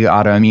 fatigue,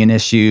 autoimmune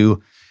issue,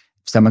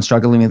 if someone's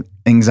struggling with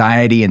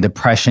anxiety and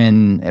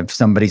depression, if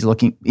somebody's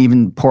looking,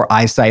 even poor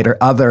eyesight or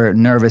other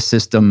nervous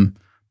system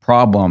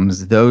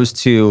problems, those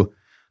two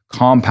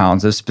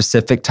compounds, those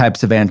specific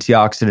types of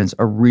antioxidants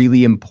are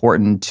really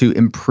important to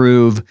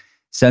improve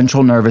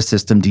central nervous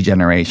system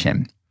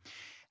degeneration.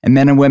 And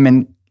men and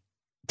women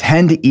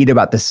tend to eat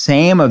about the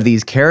same of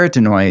these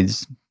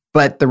carotenoids,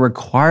 but the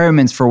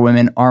requirements for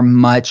women are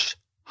much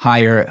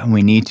higher, and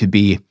we need to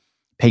be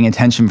paying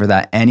attention for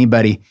that.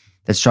 Anybody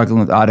that's struggling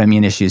with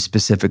autoimmune issues,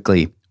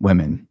 specifically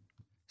women.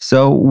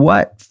 So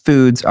what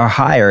foods are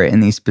higher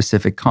in these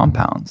specific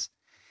compounds?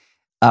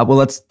 Well,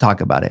 let's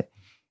talk about it.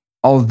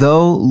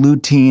 Although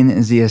lutein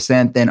and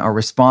zeaxanthin are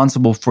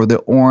responsible for the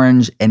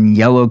orange and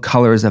yellow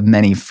colors of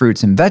many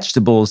fruits and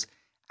vegetables,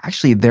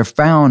 actually they're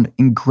found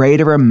in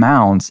greater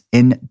amounts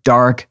in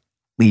dark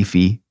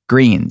leafy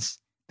greens.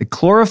 The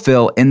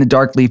chlorophyll in the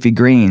dark leafy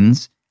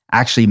greens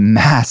actually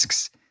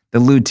masks the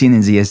lutein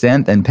and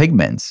zeaxanthin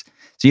pigments.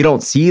 So you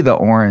don't see the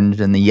orange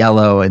and the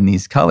yellow and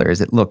these colors.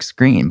 It looks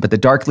green, but the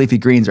dark leafy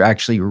greens are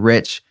actually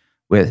rich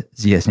with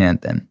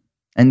zeaxanthin.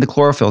 And the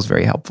chlorophyll is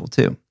very helpful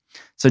too.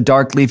 So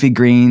dark leafy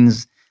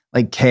greens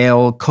like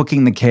kale,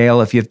 cooking the kale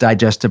if you have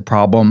digestive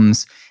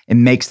problems, it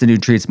makes the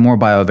nutrients more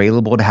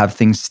bioavailable to have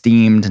things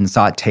steamed and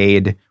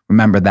sauteed.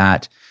 Remember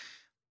that.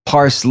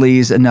 Parsley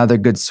is another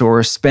good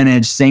source.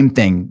 Spinach, same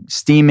thing.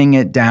 Steaming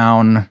it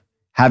down,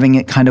 having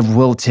it kind of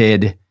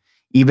wilted.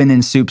 Even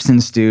in soups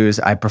and stews,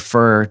 I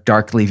prefer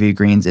dark leafy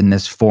greens in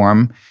this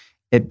form.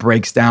 It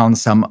breaks down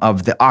some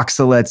of the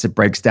oxalates. It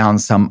breaks down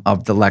some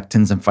of the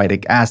lectins and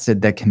phytic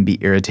acid that can be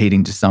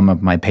irritating to some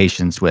of my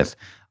patients with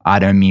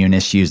autoimmune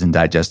issues and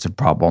digestive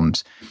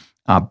problems.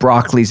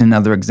 Broccoli is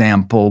another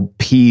example.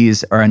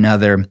 Peas are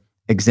another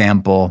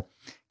example.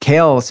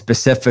 Kale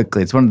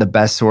specifically, it's one of the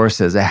best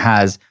sources. It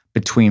has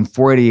between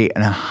 48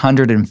 and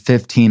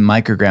 115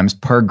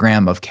 micrograms per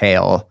gram of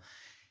kale.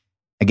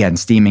 Again,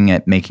 steaming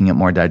it, making it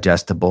more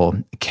digestible.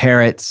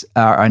 Carrots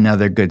are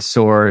another good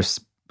source,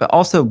 but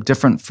also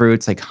different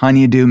fruits like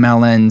honeydew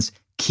melons,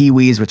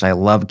 kiwis, which I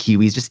love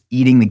kiwis, just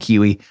eating the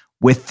kiwi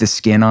with the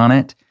skin on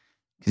it,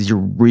 because you're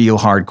real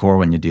hardcore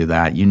when you do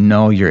that. You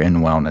know you're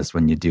in wellness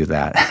when you do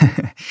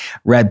that.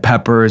 Red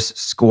peppers,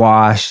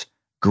 squash,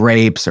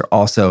 grapes are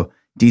also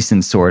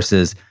decent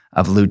sources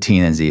of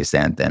lutein and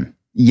zeaxanthin.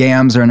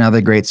 Yams are another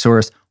great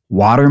source.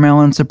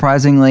 Watermelon,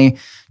 surprisingly,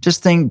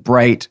 just think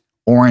bright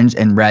orange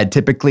and red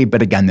typically,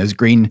 but again, those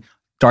green,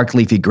 dark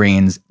leafy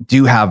greens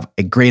do have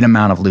a great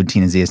amount of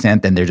lutein and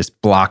zeaxanthin. They're just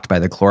blocked by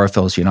the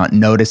chlorophyll, so you're not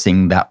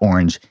noticing that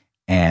orange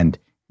and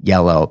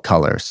yellow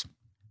colors.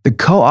 The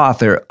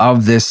co-author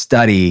of this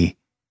study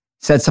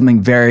said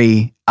something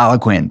very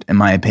eloquent, in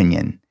my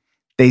opinion.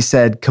 They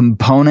said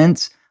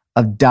components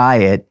of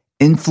diet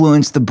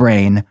influence the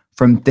brain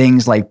from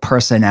things like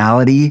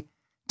personality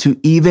to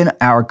even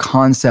our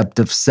concept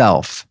of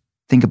self.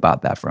 Think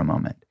about that for a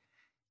moment.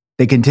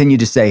 They continue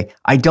to say,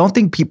 I don't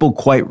think people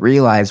quite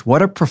realize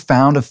what a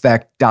profound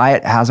effect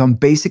diet has on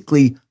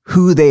basically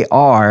who they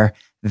are,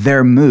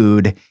 their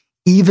mood,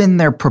 even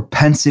their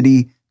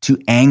propensity to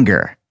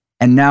anger.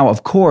 And now,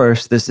 of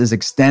course, this is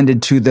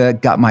extended to the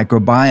gut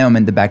microbiome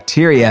and the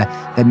bacteria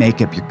that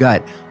make up your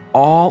gut.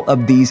 All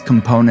of these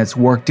components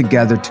work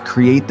together to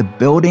create the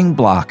building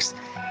blocks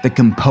that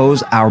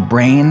compose our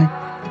brain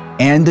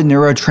and the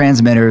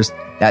neurotransmitters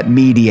that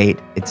mediate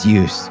its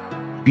use.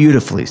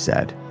 Beautifully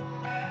said.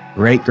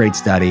 Great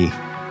study.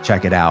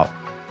 Check it out.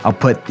 I'll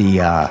put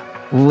the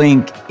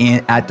link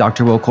in at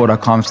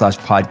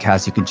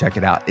drwillcole.com/podcast. You can check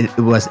it out. It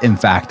was, in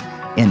fact,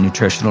 in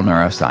Nutritional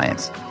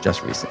Neuroscience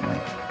just recently.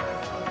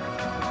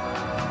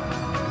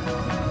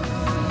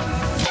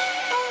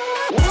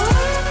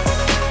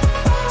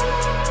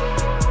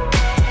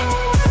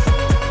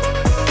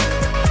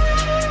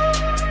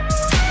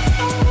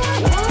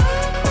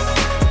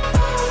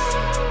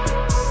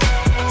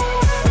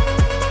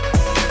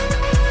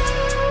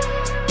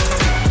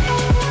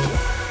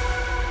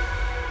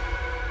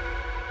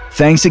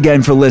 Thanks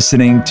again for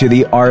listening to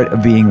The Art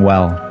of Being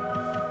Well.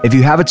 If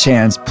you have a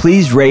chance,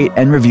 please rate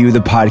and review the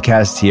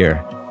podcast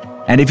here.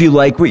 And if you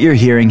like what you're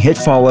hearing, hit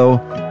follow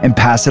and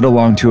pass it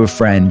along to a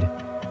friend.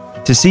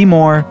 To see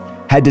more,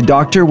 head to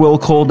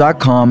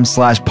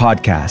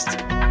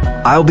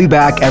drwillcole.com/podcast. I'll be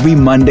back every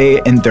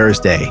Monday and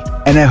Thursday,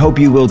 and I hope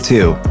you will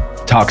too.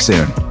 Talk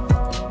soon.